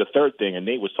 And I think the third thing, and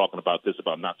Nate was talking about this,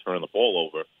 about not turning the ball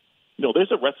over,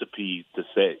 there's a recipe to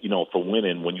say, for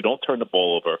winning. When you don't turn the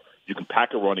ball over, you can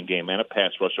pack a running game and a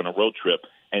pass rush on a road trip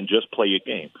and just play your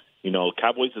game.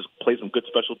 Cowboys just play some good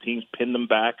special teams, pin them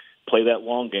back, play that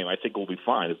long game. I think we'll be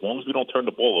fine. As long as we don't turn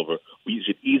the ball over, we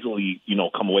should easily,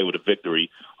 come away with a victory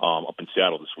up in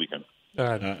Seattle this weekend. All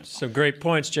right. Some great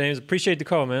points, James. Appreciate the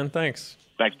call, man. Thanks.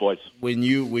 Thanks, boys. When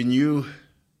you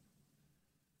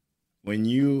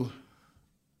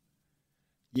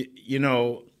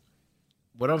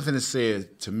what I'm going to say is,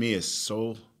 to me, is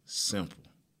so simple.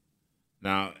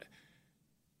 Now,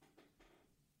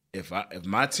 if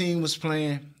my team was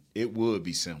playing, it would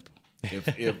be simple. If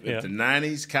the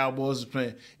 90s Cowboys was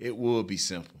playing, it would be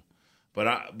simple. But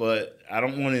I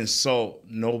don't want to insult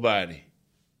nobody.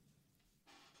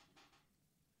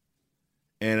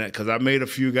 And because I made a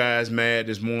few guys mad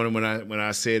this morning when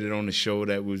I said it on the show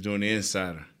that we was doing the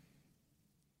Insider.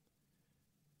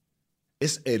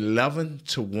 It's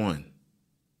 11-1.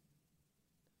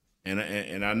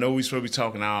 And I know we're supposed to be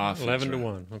talking our offense.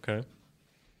 11-1, okay.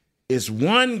 It's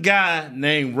one guy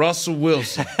named Russell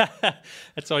Wilson.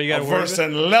 That's all you got to worry about? Versus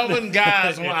 11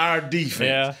 guys on our defense.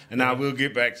 Yeah. And now we'll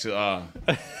get back to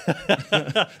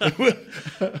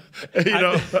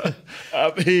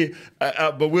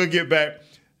but we'll get back.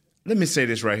 Let me say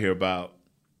this right here about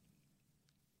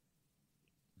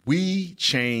we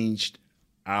changed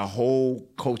our whole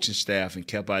coaching staff and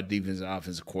kept our defensive and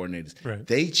offensive coordinators. Right.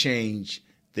 They changed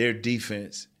their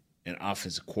defense and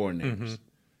offensive coordinators. Mm-hmm.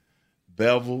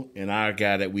 Bevel and our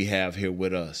guy that we have here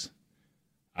with us.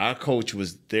 Our coach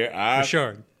was there.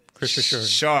 Chris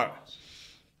Richard.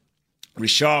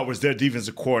 Richard was their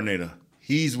defensive coordinator.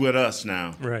 He's with us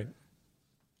now. Right.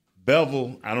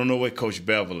 Bevel, I don't know where Coach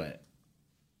Bevel at.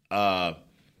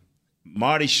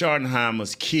 Marty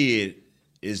Schottenheimer's kid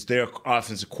is their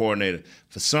offensive coordinator.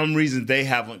 For some reason, they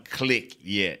haven't clicked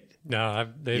yet. No,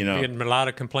 they've getting a lot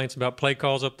of complaints about play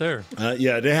calls up there.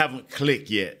 Yeah, they haven't clicked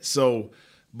yet.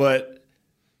 But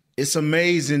it's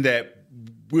amazing that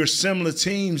we're similar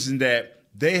teams in that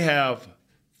they have,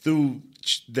 through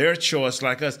their choice,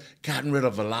 like us, gotten rid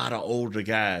of a lot of older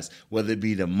guys, whether it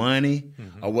be the money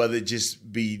or whether it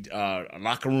just be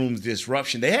locker room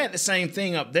disruption. They had the same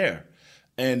thing up there,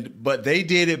 but they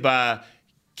did it by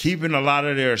keeping a lot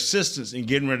of their assistants and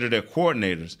getting rid of their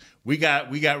coordinators. We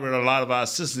got rid of a lot of our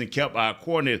assistants and kept our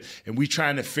coordinators, and we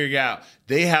trying to figure out.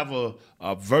 They have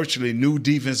a virtually new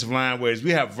defensive line, whereas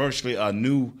we have virtually a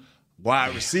new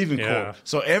wide receiving core.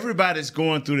 So everybody's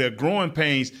going through their growing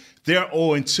pains. They're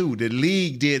 0-2. The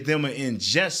league did them an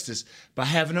injustice by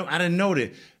having them. I didn't know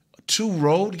that 2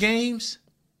 road games.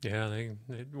 Yeah, it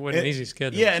wasn't an easy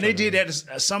schedule. Yeah, and they did that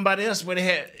to somebody else where they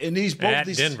had in these both at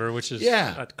these Denver, which is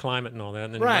at climate and all that,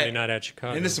 and then Monday night at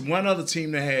Chicago. And it's one other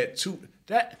team that had 2.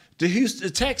 The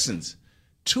Houston Texans,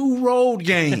 2 road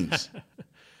games.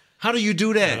 How do you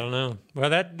do that? I don't know. Well,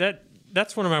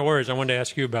 that's one of my worries. I wanted to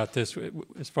ask you about this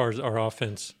as far as our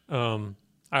offense. I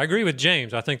agree with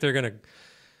James. I think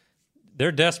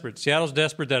they're desperate. Seattle's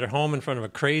desperate. They're at home in front of a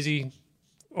crazy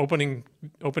opening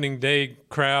day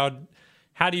crowd.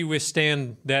 How do you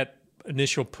withstand that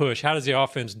initial push? How does the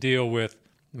offense deal with,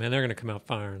 man, they're going to come out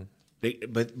firing?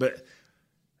 But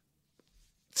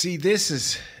see,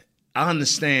 I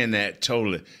understand that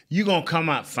totally. You're going to come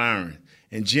out firing.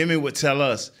 And Jimmy would tell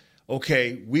us,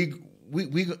 okay, they're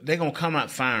going to come out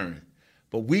firing,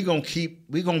 but we're going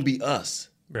to be us.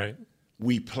 Right.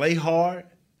 We play hard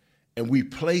and we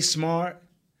play smart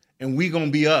and we're going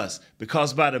to be us.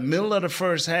 Because by the middle of the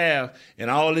first half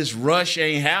and all this rush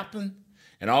ain't happened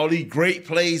and all these great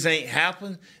plays ain't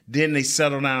happened, then they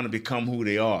settle down and become who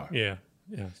they are. Yeah.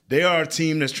 They are a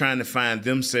team that's trying to find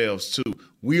themselves too.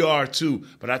 We are too,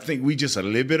 but I think we just a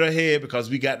little bit ahead because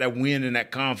we got that win and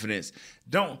that confidence.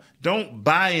 Don't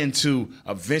buy into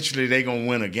eventually they're gonna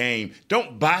win a game.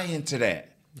 Don't buy into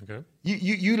that. Okay.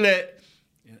 You let.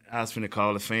 I was finna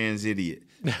call the fans idiot,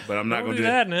 but I'm not gonna do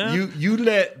that now. You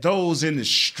let those in the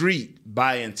street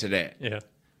buy into that. Yeah.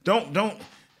 Don't.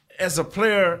 As a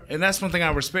player, and that's one thing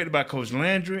I respect about Coach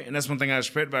Landry, and that's one thing I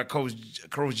respect about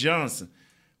Coach Johnson.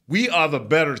 We are the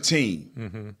better team.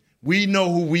 Mm-hmm. We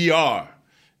know who we are.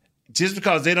 just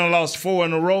because they done lost 4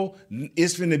 in a row,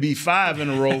 it's going to be 5 in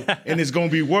a row, and it's going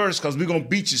to be worse because we're going to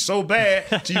beat you so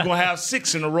bad till you're going to have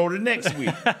 6 in a row the next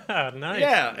week. Nice.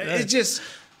 Yeah, it's just,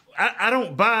 I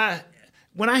don't buy,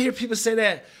 when I hear people say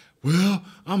that, well,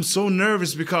 I'm so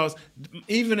nervous because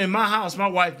even in my house, my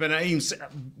wife been even say,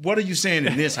 what are you saying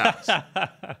in this house?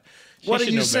 What are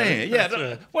you saying?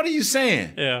 Yeah, what are you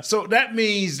saying? Yeah. So that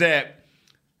means that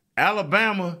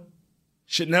Alabama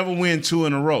should never win 2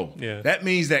 in a row. Yeah. That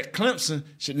means that Clemson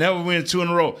should never win 2 in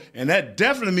a row. And that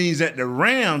definitely means that the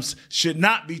Rams should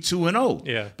not be 2-0.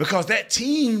 Yeah. Because that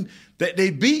team that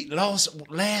they beat lost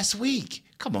last week.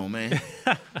 Come on, man.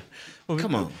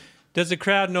 Come on. Does the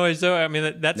crowd noise though? I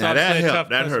mean, that's Now, obviously that a tough.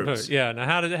 that hurts. Yeah. Now,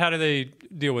 how do they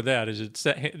deal with that? Is it?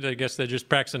 I guess they're just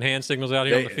practicing hand signals out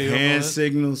here on the field. Hand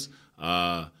signals.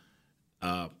 That's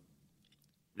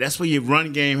where your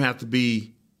run game have to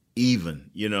be even.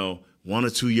 1 or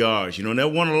 2 yards. Never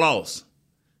won a loss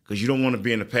because you don't want to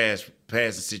be in a passing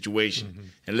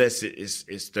situation unless it's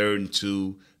 3rd and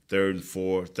 2. 3rd and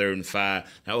 4, 3rd and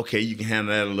 5. Now, okay, you can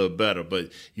handle that a little better,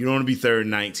 but you don't want to be 3rd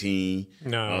and 19,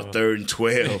 no. 3rd and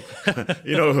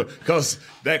 12. Because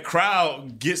that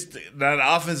crowd that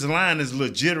offensive line is a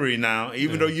little jittery now.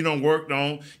 Even though you don't work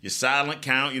on your silent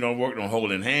count, you don't work on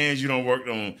holding hands, you don't work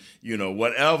on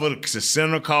whatever the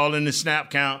center call in the snap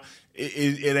count.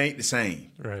 It ain't the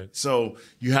same. Right. So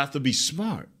you have to be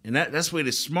smart. And that's where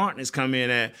the smartness come in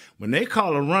at. When they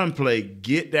call a run play,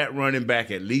 get that running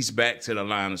back at least back to the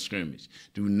line of scrimmage.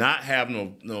 Do not have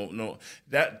no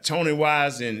that Tony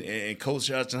Wise and Coach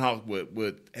Hudson Hawk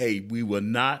would we will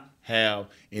not have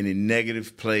any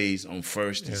negative plays on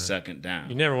 1st and 2nd down.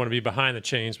 You never want to be behind the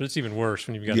chains, but it's even worse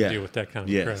when you've got to deal with that kind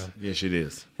of crowd. Yes, it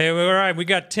is. Hey, all right, we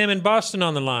got Tim in Boston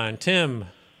on the line. Tim,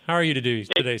 how are you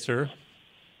today, sir?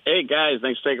 Hey, guys,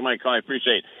 thanks for taking my call. I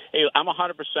appreciate it. Hey, I'm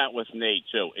 100% with Nate,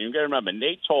 too. And you got to remember,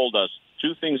 Nate told us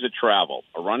 2 things that travel,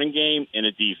 a running game and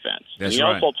a defense. That's and he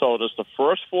right. also told us the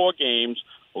first 4 games,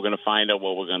 we're going to find out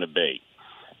what we're going to be.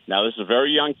 Now, this is a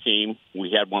very young team.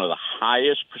 We had one of the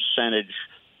highest percentage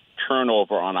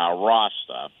turnover on our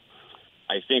roster.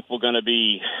 I think we're going to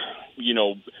be,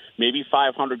 maybe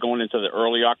 500 going into the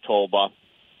early October.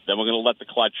 Then we're going to let the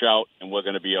clutch out, and we're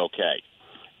going to be okay.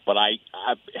 But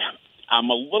I'm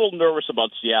a little nervous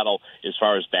about Seattle as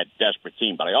far as that desperate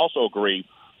team. But I also agree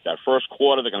that first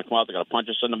quarter they're going to come out, they're going to punch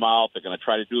us in the mouth, they're going to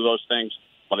try to do those things.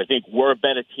 But I think we're a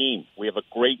better team. We have a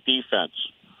great defense.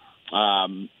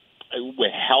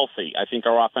 We're healthy. I think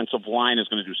our offensive line is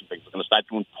going to do some things. We're going to start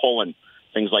doing pulling,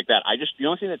 things like that. The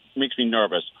only thing that makes me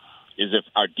nervous is if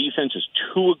our defense is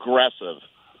too aggressive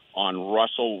on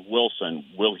Russell Wilson,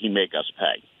 will he make us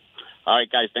pay? All right,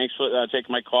 guys, thanks for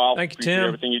taking my call. Thank you, Appreciate Tim.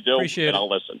 everything you do, Appreciate and it. I'll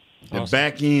listen. The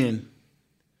back end,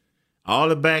 all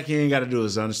the back end got to do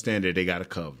is understand that they got to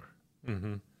cover.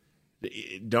 Mm-hmm.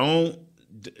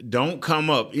 Don't come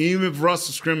up. Even if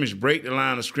Russell scrimmage, break the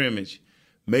line of scrimmage,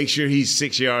 make sure he's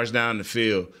 6 yards down the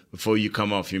field before you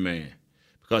come off your man.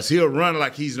 Because he'll run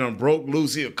like he's done broke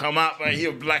loose. He'll come out like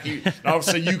all of a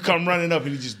sudden you come running up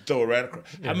and he just throw it right across.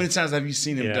 Yeah. How many times have you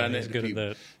seen him done that to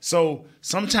people? So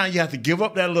sometimes you have to give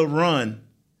up that little run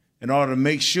in order to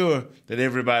make sure that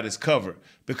everybody's covered.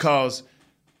 Because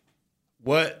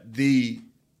what the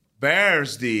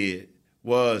Bears did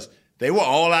was they were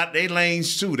all out their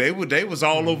lanes too. They was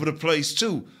all over the place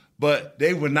too, but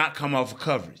they would not come off of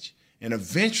coverage. And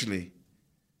eventually,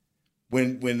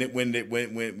 when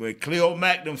Cleo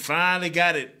Mack them finally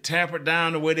got it tampered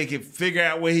down the way they could figure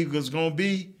out where he was going to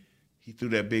be, he threw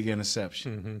that big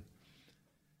interception.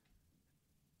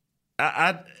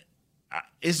 Mm-hmm.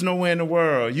 It's nowhere in the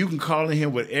world. You can call in here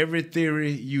with every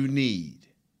theory you need.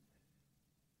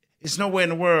 It's nowhere in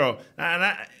the world.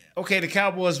 Okay, the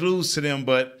Cowboys lose to them,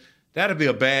 but that'll be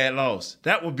a bad loss.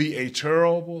 That would be a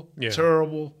terrible,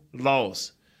 terrible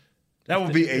loss. That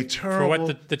would be a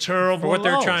terrible, terrible for what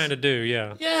they're loss. trying to do.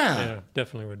 Yeah, yeah,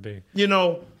 definitely would be.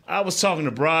 I was talking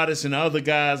to Broadus and the other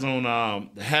guys on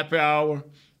the happy hour,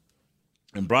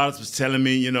 and Broadus was telling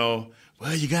me, well,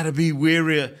 you got to be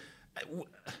weary.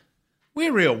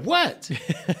 Weary of what?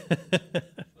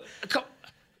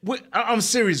 I'm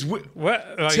serious.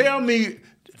 Tell me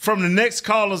from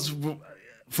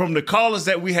the callers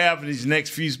that we have in these next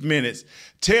few minutes.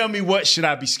 Tell me what should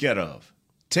I be scared of?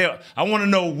 I want to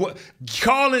know what.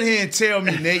 Call in here and tell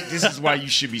me, Nate, this is why you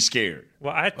should be scared.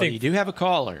 Well, I think you do have a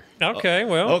caller. Okay,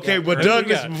 well. Okay, but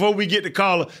Douglas, before we get the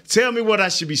caller, tell me what I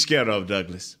should be scared of,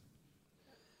 Douglas.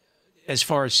 As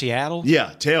far as Seattle?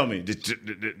 Yeah, tell me.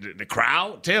 The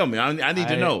crowd? Tell me. I need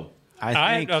to know.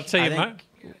 I'll tell you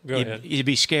Go ahead. You'd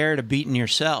be scared of beating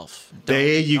yourself.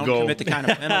 There you don't go. commit the kind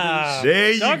of penalties.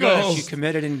 There you go. You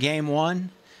committed in game 1.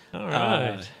 All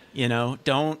right. You know,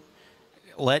 don't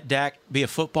let Dak be a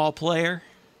football player,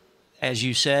 as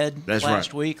you said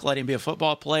last week. Let him be a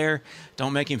football player.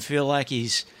 Don't make him feel like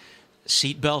he's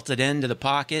seatbelted into the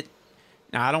pocket.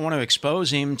 Now, I don't want to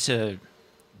expose him to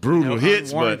brutal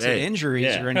hits, but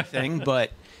injuries or anything,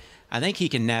 but I think he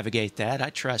can navigate that. I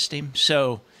trust him.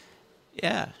 So,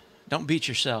 yeah, don't beat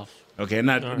yourself. Okay,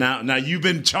 now you've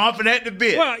been chomping at the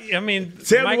bit. Well, I mean,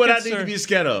 tell me what I need to be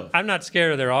scared of. I'm not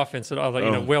scared of their offense at all.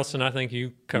 You know, Wilson, I think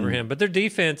you cover him, but their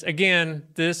defense, again,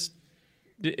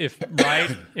 if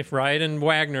Wright and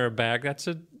Wagner are back,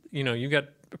 you got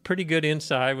a pretty good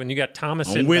inside when you got Thomas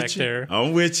sitting back there.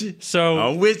 I'm with you. So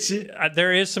I'm with you.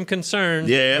 There is some concern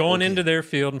going into their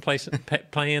field and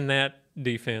playing that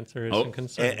defense. There is some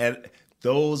concern. And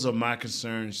those are my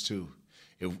concerns too.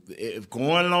 If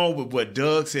going along with what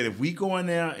Doug said, if we go in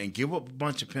there and give up a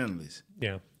bunch of penalties,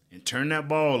 and turn that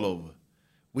ball over,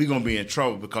 we're gonna be in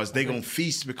trouble because they're gonna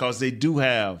feast because they do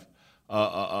have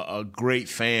a great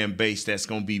fan base that's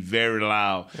gonna be very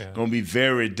loud, gonna be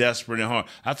very desperate and hard.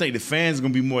 I think the fans are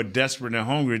gonna be more desperate and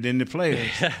hungry than the players.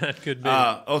 That could be.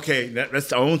 Okay,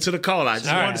 let's on to the call. I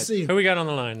just wanted to see who we got on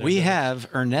the line. We have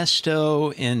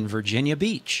Ernesto in Virginia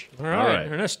Beach. All right,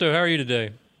 Ernesto, how are you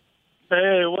today?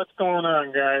 Hey, what's going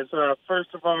on, guys?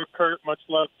 First of all, Kurt, much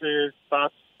love to your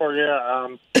thoughts for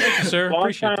you. Thank you, sir.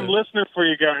 Long-time listener for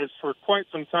you guys for quite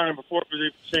some time before it was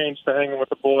even changed to hanging with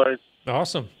the boys.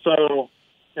 Awesome. So,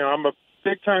 I'm a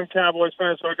big-time Cowboys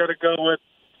fan, so I got to go with,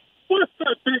 what's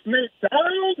up, Big Nate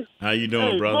Dowd? How you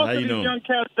doing, brother? How you doing? Most of these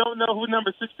young cats don't know who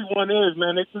number 61 is,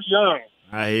 man. They're too young.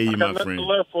 I hear you, my friend. I got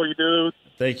love for you, dude.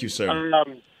 Thank you, sir.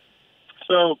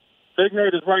 So, Big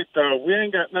Nate is right, though. We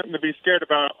ain't got nothing to be scared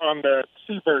about on the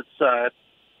Seabird side.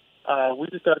 We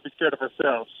just got to be scared of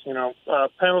ourselves.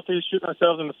 Penalties, shooting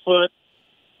ourselves in the foot.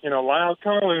 Lyle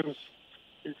Collins,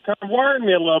 he's kind of worrying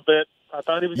me a little bit. I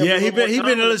thought he was. Yeah, he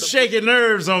been shaking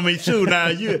nerves on me too. Now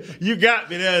you got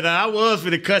me there. Now I was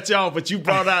going to cut you off, but you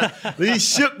brought out. He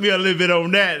shook me a little bit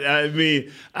on that. I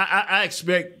mean, I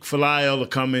expect Falail to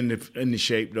come in the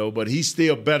shape though, but he's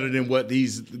still better than what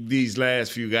these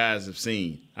last few guys have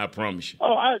seen. I promise you.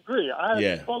 Oh, I agree.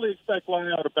 I fully expect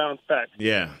Lyle to bounce back.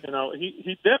 Yeah.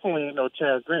 He definitely ain't no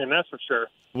Chaz Green, that's for sure.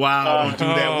 Wow, don't do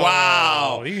that.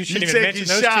 Wow. You shouldn't even mention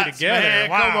those two together. Man.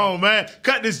 Wow. Come on, man.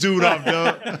 Cut this dude off,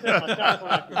 Doug. When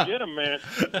I can get him, man.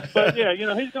 But,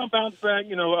 he's going to bounce back.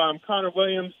 Connor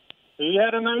Williams, he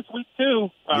had a nice week, too.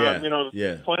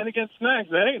 Playing against Snacks,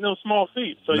 that ain't no small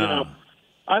feat. So,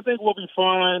 I think we'll be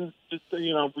fine. Just,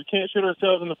 we can't shoot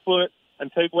ourselves in the foot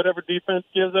and take whatever defense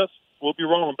gives us. We'll be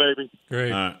rolling, baby.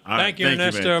 Great. All right. Thank you,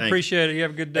 Ernesto. Appreciate it. You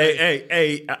have a good day.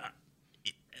 Hey.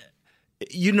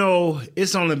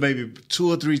 It's only maybe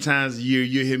 2 or 3 times a year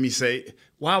you hear me say,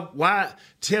 why,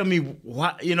 tell me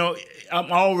why,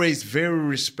 I'm always very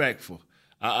respectful.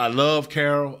 I love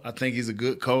Carroll. I think he's a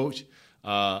good coach.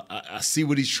 I see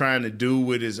what he's trying to do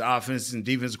with his offense and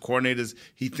defensive coordinators.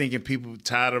 He's thinking people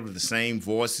tired of the same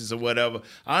voices or whatever.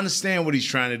 I understand what he's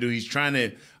trying to do. He's trying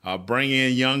to bring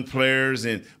in young players,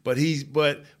 but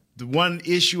the one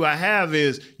issue I have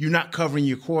is you're not covering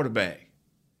your quarterback.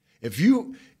 If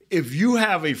you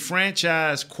have a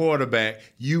franchise quarterback,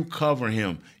 you cover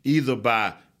him either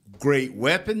by great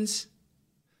weapons,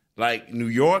 like New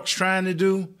York's trying to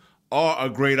do, or a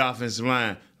great offensive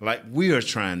line, like we are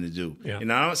trying to do. Yeah. I'm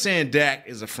not saying Dak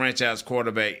is a franchise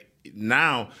quarterback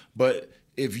now, but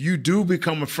if you do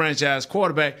become a franchise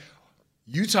quarterback,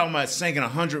 you talking about sinking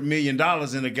 $100 million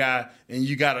in a guy, and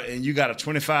you got a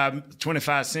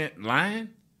 25 cent line.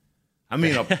 I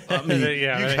mean, you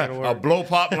got a blow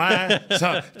pop line.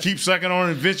 So keep sucking on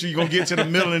it. Eventually, you're gonna get to the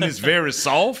middle, and it's very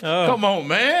soft. Oh. Come on,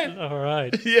 man. All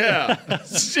right. Yeah.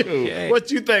 Shoot. What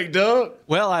you think, Doug?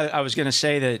 Well, I was going to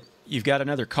say that you've got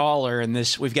another caller, and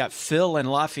we've got Phil in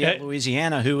Lafayette,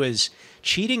 Louisiana, who is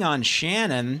cheating on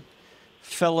Shannon,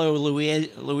 fellow Louisiana.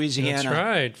 That's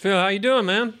right, Phil. How you doing,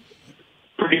 man?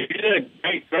 Pretty good.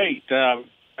 Great.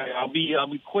 I'll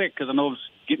be quick because I know it's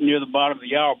getting near the bottom of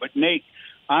the hour. But Nate,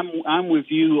 I'm with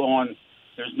you on.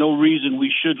 There's no reason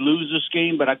we should lose this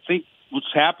game, but I think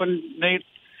what's happened, Nate,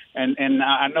 and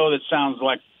I know that sounds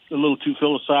like a little too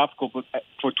philosophical, but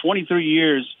for 23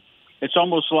 years, it's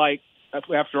almost like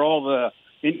after all the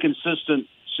inconsistent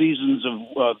seasons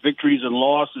of victories and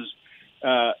losses,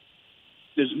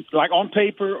 there's like on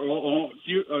paper or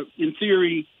in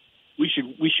theory, we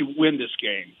should win this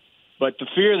game. But the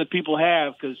fear that people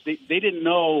have, because they didn't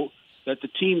know that the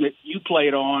team that you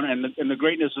played on and the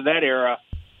greatness of that era,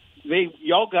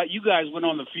 you guys went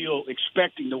on the field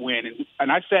expecting to win,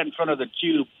 and I sat in front of the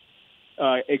Cube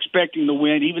expecting to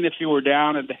win, even if you were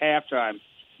down at the halftime.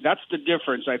 That's the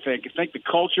difference, I think. I think the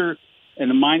culture and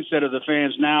the mindset of the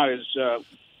fans now is,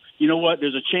 you know what?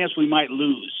 There's a chance we might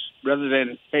lose, rather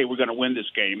than, hey, we're going to win this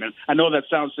game. And I know that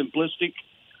sounds simplistic.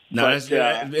 No,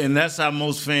 and that's how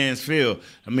most fans feel.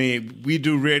 I mean, we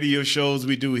do radio shows,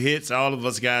 we do hits, all of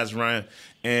us guys run,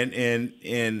 and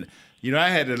you know, I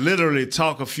had to literally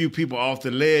talk a few people off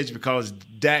the ledge because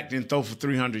Dak didn't throw for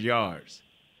 300 yards.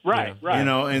 Right. You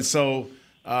know, and so,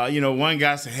 you know, one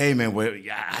guy said, hey, man, well,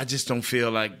 I just don't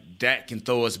feel like Dak can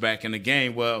throw us back in the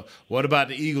game. Well, what about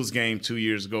the Eagles game 2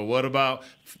 years ago? What about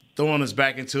throwing us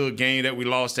back into a game that we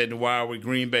lost at the wire with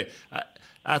Green Bay?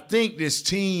 I think this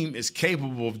team is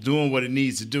capable of doing what it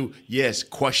needs to do. Yes,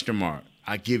 question mark.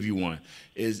 I give you one.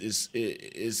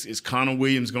 Is Connor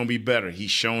Williams going to be better? He's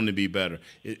shown to be better.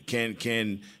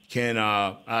 Can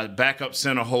our backup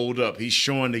center hold up? He's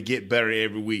showing to get better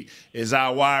every week. Is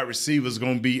our wide receivers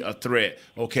going to be a threat?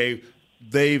 Okay,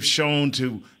 they've shown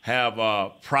to have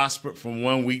prospered from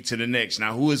one week to the next.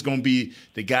 Now, who is going to be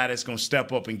the guy that's going to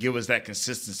step up and give us that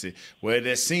consistency? Well,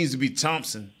 that seems to be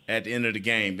Thompson at the end of the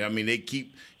game. I mean, they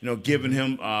keep, you know, giving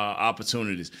him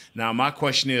opportunities. Now, my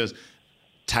question is,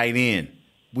 tight end.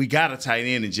 We got a tight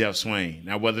end in Jeff Swain.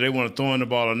 Now, whether they want to throw in the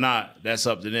ball or not, that's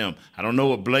up to them. I don't know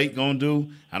what Blake going to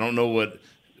do. I don't know what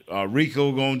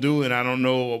Rico going to do, and I don't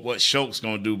know what Schultz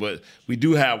going to do, but we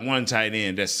do have one tight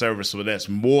end that's serviceable, that's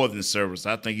more than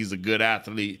serviceable. I think he's a good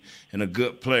athlete and a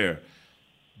good player.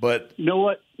 But you know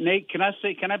what, Nate, can I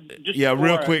just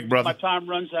real quick, brother. My time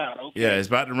runs out. Okay. Yeah, it's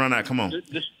about to run out. Come on.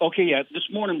 This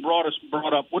morning brought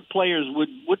up what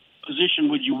position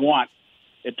would you want?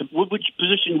 Which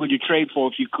position would you trade for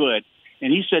if you could?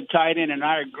 And he said tight end, and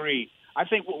I agree. I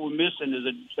think what we're missing is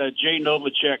a Jay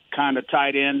Novacek kind of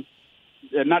tight end.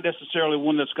 Not necessarily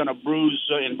one that's going to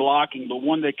bruise in blocking, but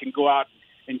one that can go out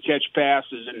and catch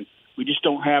passes, and we just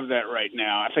don't have that right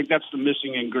now. I think that's the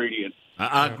missing ingredient.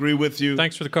 I agree with you.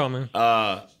 Thanks for the call, man.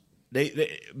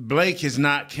 Blake has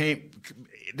not came.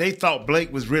 They thought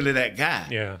Blake was really that guy.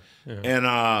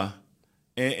 Yeah.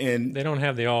 And they don't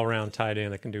have the all-around tight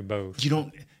end that can do both.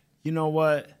 You know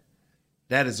what?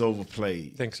 That is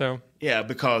overplayed. Think so? Yeah,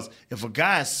 because if a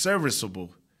guy is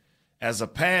serviceable as a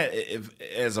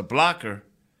blocker,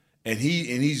 and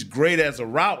he's great as a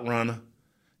route runner,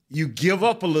 you give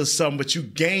up a little something, but you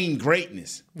gain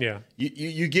greatness. Yeah.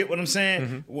 You get what I'm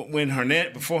saying? Mm-hmm.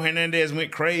 When before Hernandez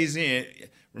went crazy, and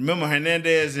remember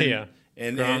Hernandez and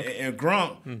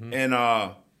Gronk, mm-hmm.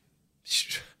 and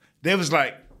they was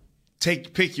like,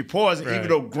 pick your poison. Right. Even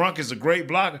though Gronk is a great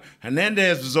blocker,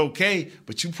 Hernandez was okay,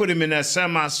 but you put him in that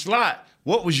semi-slot,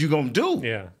 what was you gonna do?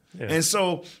 Yeah. And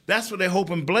so that's what they're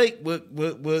hoping Blake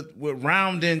would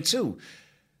round into.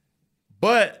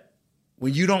 But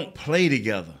when you don't play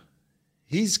together,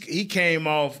 he came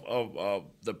off of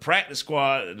the practice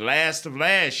squad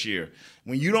last year.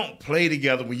 When you don't play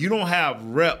together, when you don't have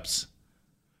reps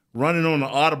running on the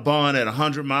Autobahn at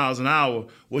 100 miles an hour,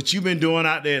 what you've been doing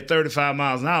out there at 35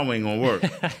 miles an hour ain't gonna work.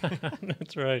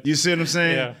 That's right. You see what I'm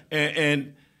saying?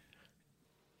 Yeah.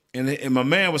 And my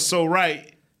man was so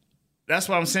right. That's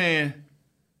what I'm saying.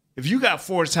 If you got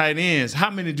 4 tight ends, how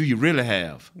many do you really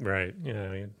have? Right.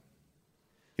 Yeah.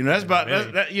 You know, that's about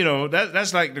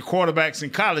that's like the quarterbacks in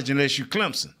college, unless you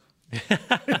Clemson.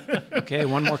 Okay,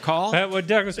 one more call. Well,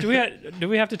 Douglas, do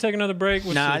we have to take another break?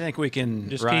 I think we can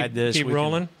just ride this. Keep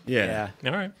rolling. Yeah.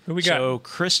 All right. Who we got? So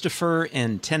Christopher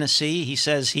in Tennessee. He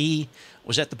says he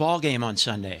was at the ball game on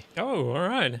Sunday. Oh, all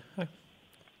right.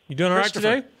 You doing all right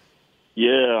today?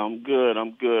 Yeah, I'm good.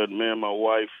 Man, my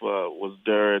wife was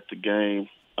there at the game.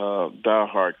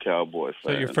 Diehard Cowboy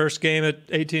fan. So your first game at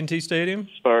AT&T Stadium?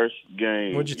 First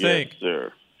game. What'd you think? Yes,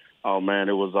 sir. Oh man,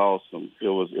 it was awesome. It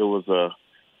was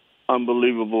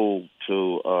unbelievable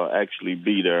to actually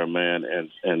be there, man,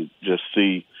 and just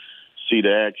see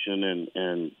the action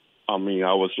and I mean,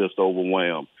 I was just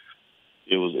overwhelmed.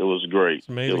 It was great. It's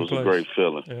amazing. It was a great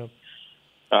feeling. Yeah.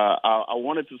 I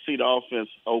wanted to see the offense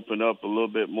open up a little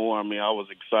bit more. I mean, I was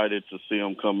excited to see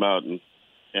them come out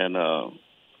and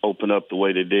open up the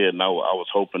way they did, and I was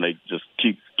hoping they just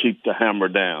keep the hammer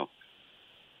down.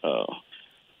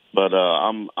 But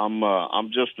I'm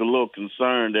just a little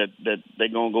concerned that they're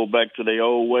gonna go back to their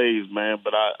old ways, man.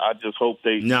 But I just hope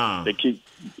they keep.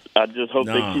 I just hope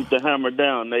they keep the hammer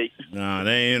down, Nate. Nah,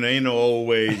 they ain't no old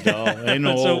ways, dog. Ain't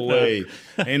no old ways.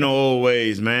 Ain't no old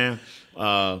ways, man.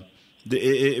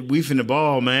 We finna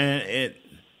ball, man.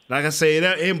 Like I say, it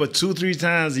ain't but 2-3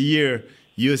 times a year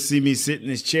you'll see me sit in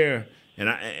this chair. And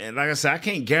like I said, I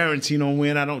can't guarantee no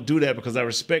win. I don't do that because I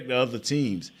respect the other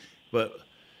teams. But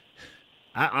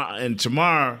and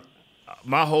tomorrow,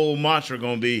 my whole mantra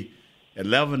gonna be,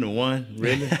 11-1,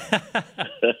 really?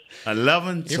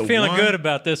 11 to 1. You're feeling good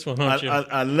about this one, aren't you?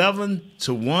 11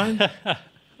 to 1.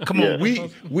 Come on,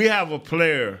 we have a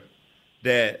player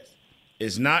that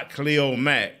is not Khalil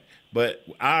Mack, but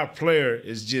our player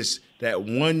is just that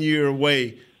 1 year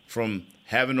away from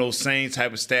having those same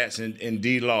type of stats in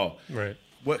D-Law. Right.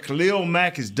 What Khalil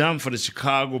Mack has done for the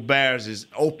Chicago Bears is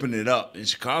open it up. And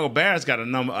Chicago Bears got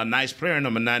a nice player,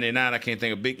 number 99. I can't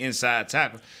think of a big inside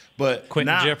tackle. But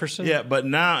Quentin now, Jefferson? Yeah, but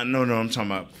now no, I'm talking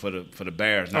about for the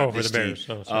Bears, not this team.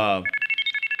 For the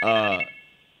Bears.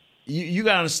 You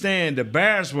got to understand, the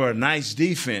Bears were a nice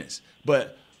defense,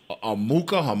 but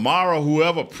Amuka, Hamara,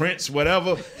 whoever, Prince,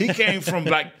 whatever, he came from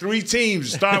like 3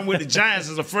 teams, starting with the Giants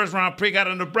as a first-round pick out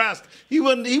of Nebraska. He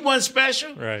wasn't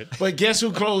special. Right. But guess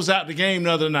who closed out the game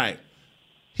the other night?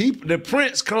 The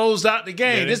Prince closed out the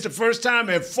game. This is the first time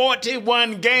in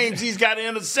 41 games he's got an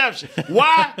interception.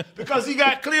 Why? Because he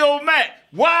got Khalil Mack.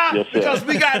 Why? Yes, because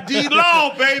we got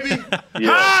D-Law, baby.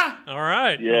 Yeah. Huh? All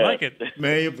right. Yeah. I like it.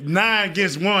 Man, 9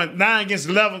 against 1, 9 against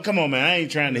 11. Come on, man. I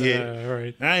ain't trying to hit. All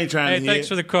right. I ain't trying to hit. Hey, thanks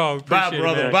for the call. Bye, Appreciate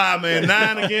brother. it, Bye, man.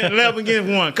 9 against 11 against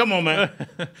 1. Come on, man.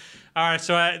 All right,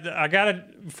 so I got to,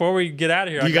 before we get out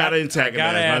of here, You got to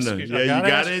antagonize. I You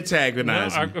got to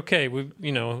antagonize. Okay,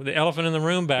 the elephant in the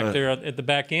room back there at the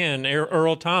back end,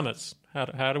 Earl Thomas.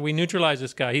 How do we neutralize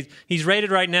this guy? He's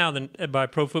rated right now by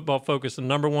Pro Football Focus the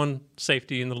number 1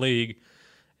 safety in the league,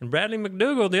 and Bradley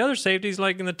McDougald, the other safety, is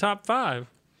like in the top 5.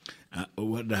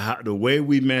 The way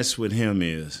we mess with him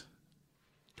is,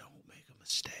 don't make a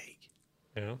mistake.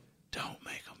 Yeah. Don't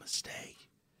make a mistake.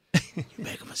 You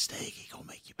make a mistake, he gonna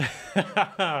make you pay.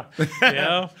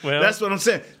 Yeah, well, that's what I'm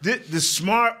saying. The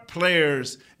smart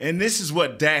players, and this is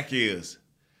what Dak is.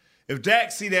 If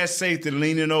Dak see that safety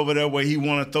leaning over there where he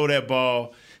want to throw that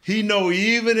ball, he know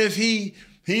even if he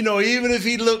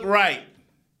look right,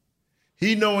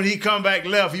 he know when he come back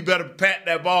left, he better pat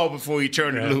that ball before he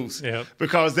turn it loose. Yeah.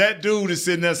 Because that dude is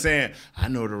sitting there saying, I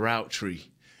know the route tree.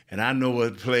 And I know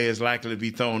what play is likely to be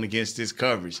thrown against this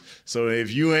coverage. So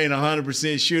if you ain't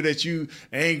 100% sure that you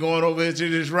ain't going over here to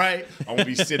this right, I'm going to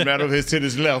be sitting right over here to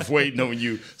this left waiting on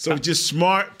you. So just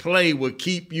smart play will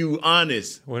keep you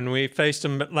honest. When we faced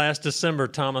him last December,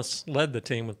 Thomas led the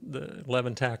team with the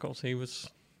 11 tackles. He was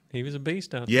a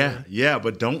beast out there. Yeah,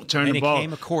 but don't turn and the ball. He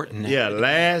came a court in that. Yeah,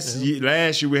 last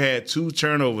year we had 2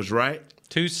 turnovers, right?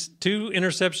 Two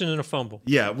interceptions and a fumble.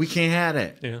 Yeah, we can't have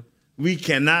that. Yeah. We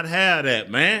cannot have that,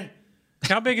 man.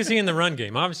 How big is he in the run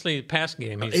game? Obviously, the pass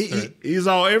game. He's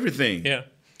all everything. Yeah.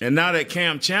 And now that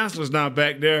Cam Chancellor's not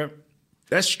back there,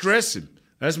 that's stressing.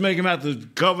 That's making him have to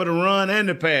cover the run and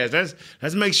the pass.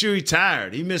 That's make sure he's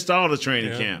tired. He missed all the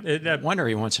training camp. I wonder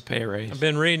he wants a pay raise. I've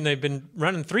been reading they've been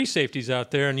running 3 safeties out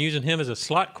there and using him as a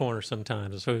slot corner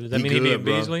sometimes. So does that mean he'd be a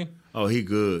Beasley? Oh, he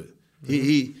good.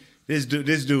 Mm-hmm. This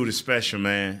dude is special,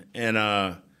 man. And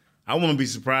I wouldn't be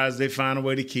surprised if they find a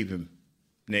way to keep him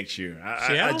next year.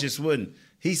 I just wouldn't.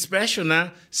 He's special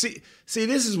now. See,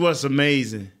 this is what's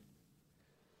amazing.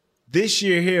 This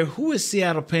year here, who is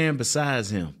Seattle paying besides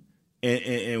him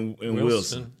and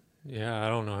Wilson? Yeah, I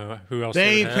don't know who else.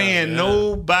 They ain't paying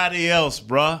nobody else,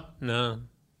 bruh. No.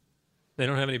 They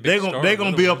don't have any big stars. They're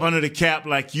going to be up under the cap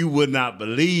like you would not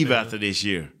believe after this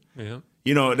year. Yeah.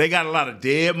 You know, they got a lot of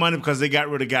dead money because they got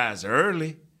rid of guys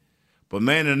early. But,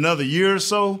 man, in another year or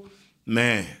so,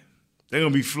 man, they're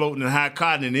going to be floating in high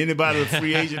cotton, and anybody, a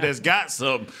free agent that's got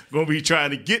something, going to be trying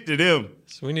to get to them.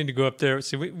 So we need to go up there.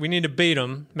 See, we need to beat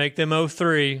them, make them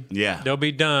 0-3. Yeah. They'll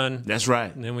be done. That's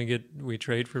right. And then we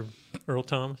trade for Earl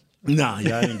Thomas. No,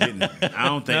 y'all ain't getting it. I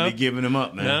don't think they're giving him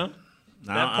up, man. No?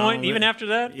 That point, even after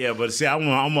that? Yeah, but see,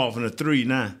 I'm off in a 3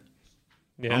 now.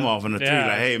 Yeah. I'm off in a 3.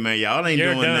 Like, hey, man, y'all ain't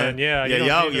doing done. that.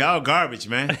 Yeah, y'all garbage,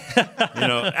 man.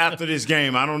 After this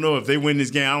game, I don't know if they win this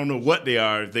game. I don't know what they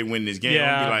are if they win this game.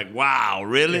 Yeah. I'll be like, wow,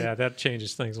 really? Yeah, that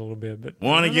changes things a little bit. But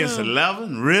 1 against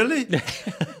 11? Really?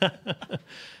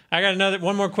 I got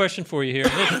one more question for you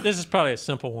here. This is probably a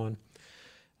simple one.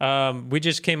 We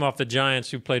just came off the Giants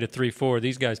who played a 3-4.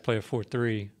 These guys play a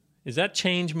 4-3. Does that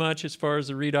change much as far as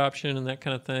the read option and that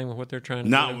kind of thing, what they're trying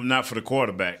to do? Not for the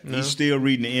quarterback. No? He's still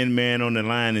reading the end man on the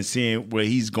line and seeing where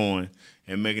he's going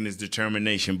and making his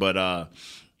determination. But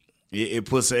it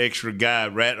puts an extra guy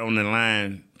right on the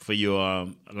line for your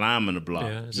lineman to block.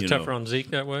 Yeah, is it tougher on Zeke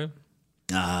that way?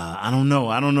 I don't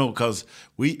know because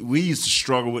we used to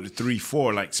struggle with the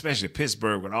 3-4, like especially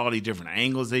Pittsburgh with all these different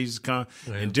angles they used to come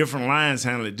and different lines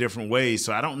handle it different ways.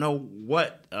 So I don't know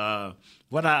what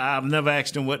I've never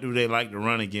asked them what do they like to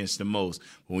run against the most.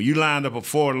 When you lined up a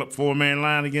four-man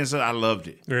line against us, I loved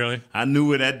it. Really? I knew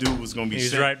where that dude was going to be.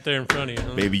 He's right there in front of you.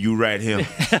 Huh? Baby, you right here.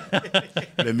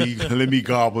 let me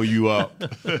gobble you up.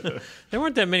 There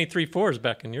weren't that many 3-4s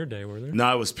back in your day, were there?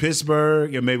 No, it was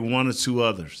Pittsburgh and maybe one or two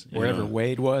others. Wherever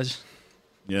Wade was.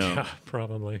 Yeah,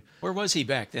 probably. Where was he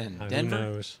back then? Denver? Who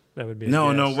knows? That would be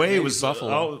no. Wade was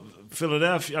Buffalo.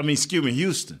 Philadelphia.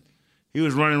 Houston. He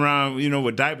was running around,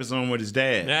 with diapers on with his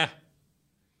dad. Yeah.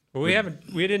 Well,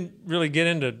 we didn't really get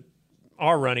into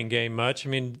our running game much. I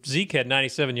mean, Zeke had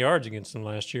 97 yards against them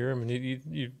last year. I mean,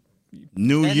 you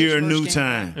new year, new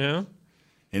time. Yeah.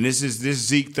 And this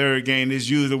Zeke third game. This is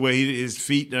usually where his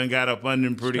feet done got up under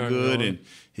him pretty good, and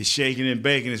he's shaking and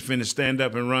baking. He's finna stand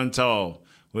up and run tall.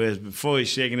 Whereas before he's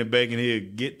shaking and baking, he'll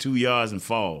get 2 yards and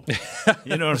fall.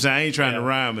 You know what I'm saying? I ain't trying to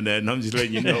rhyme with that, and I'm just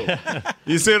letting you know.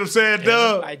 You see what I'm saying,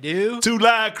 Doug? I do. 2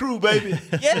 live crew, baby.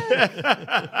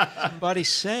 Yeah. Somebody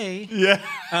say. Yeah.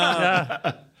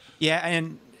 Yeah,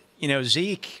 and,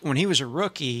 Zeke, when he was a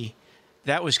rookie,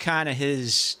 that was kind of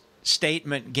his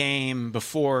statement game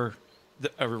before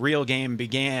a real game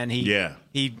began.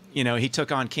 He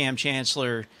took on Cam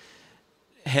Chancellor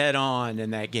head on in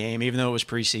that game, even though it was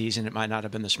preseason. It might not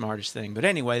have been the smartest thing, but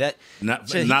anyway, not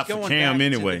for Cam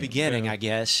anyway. The beginning, I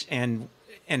guess, and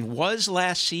was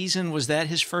last season, was that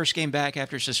his first game back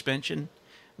after suspension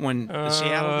when the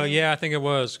Seattle game? Yeah, I think it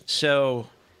was. So,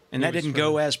 and that didn't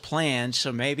go as planned.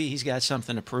 So maybe he's got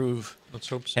something to prove. Let's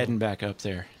hope so. Heading back up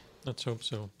there. Let's hope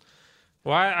so.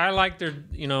 Well, I like their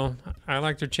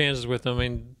chances with them. I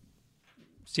mean,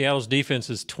 Seattle's defense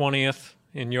is 20th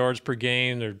in yards per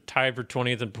game. They're tied for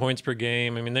 20th in points per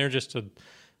game. I mean, they're just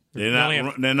they're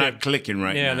not clicking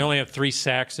right now. Yeah, they only have 3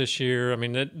 sacks this year. I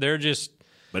mean, they're just.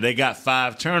 But they got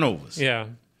 5 turnovers. Yeah.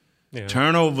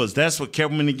 Turnovers. That's what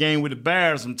kept them in the game with the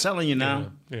Bears. I'm telling you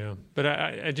now. Yeah. But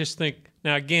I just think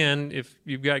now again, if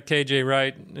you've got KJ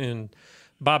Wright and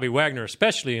Bobby Wagner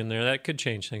especially in there, that could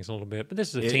change things a little bit. But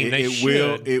this is a team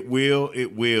It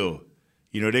will.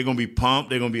 They're going to be pumped.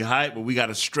 They're going to be hyped, but we got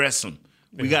to stress them.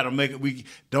 We got to make it. We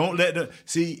don't let them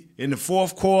see in the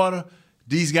fourth quarter.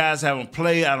 These guys haven't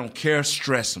played. I don't care.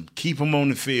 Stress them. Keep them on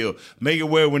the field. Make it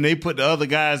where when they put the other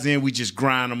guys in, we just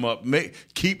grind them up.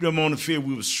 Keep them on the field.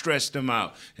 We will stress them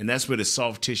out. And that's where the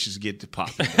soft tissues get to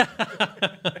pop.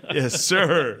 Yes,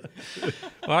 sir.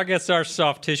 Well, I guess our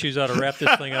soft tissues ought to wrap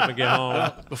this thing up and get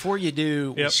home. Before you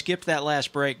do, we skipped that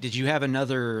last break. Did you have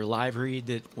another live read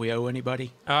that we owe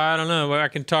anybody? I don't know. I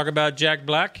can talk about Jack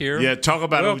Black here. Yeah, talk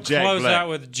about it with Jack Black. We'll close out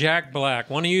with Jack Black.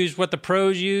 Want to use what the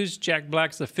pros use? Jack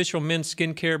Black's the official men's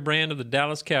skincare brand of the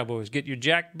Dallas Cowboys. Get your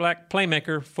Jack Black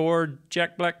Playmaker 4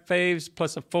 Jack Black faves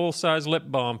plus a full-size lip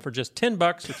balm for just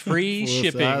 $10 with free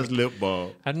shipping. Full-size lip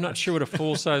balm. I'm not sure what a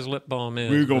full-size lip balm is.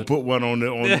 We're going to put one on the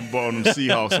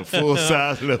Seahawks, a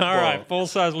full-size lip balm. All right,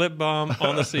 full-size lip balm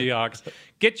on the Seahawks.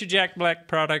 Get your Jack Black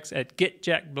products at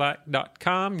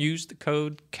getjackblack.com. Use the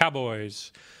code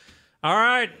Cowboys. All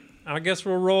right, I guess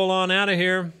we'll roll on out of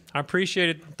here. I appreciate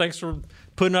it. Thanks for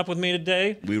putting up with me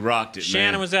today. We rocked it,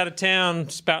 Shannon man. was out of town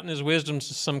spouting his wisdom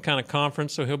to some kind of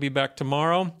conference, so he'll be back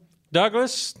tomorrow.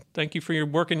 Douglas, thank you for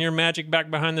working your magic back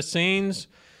behind the scenes.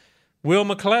 Will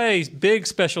McClay, big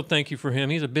special thank you for him.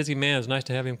 He's a busy man. It's nice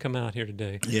to have him come out here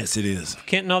today. Yes, it is.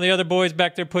 Kent and all the other boys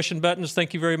back there pushing buttons,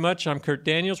 thank you very much. I'm Kurt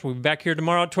Daniels. We'll be back here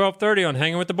tomorrow at 12:30 on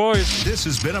Hanging with the Boys. This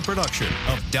has been a production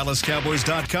of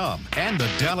DallasCowboys.com and the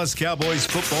Dallas Cowboys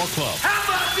Football Club. How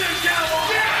about this, Cowboys?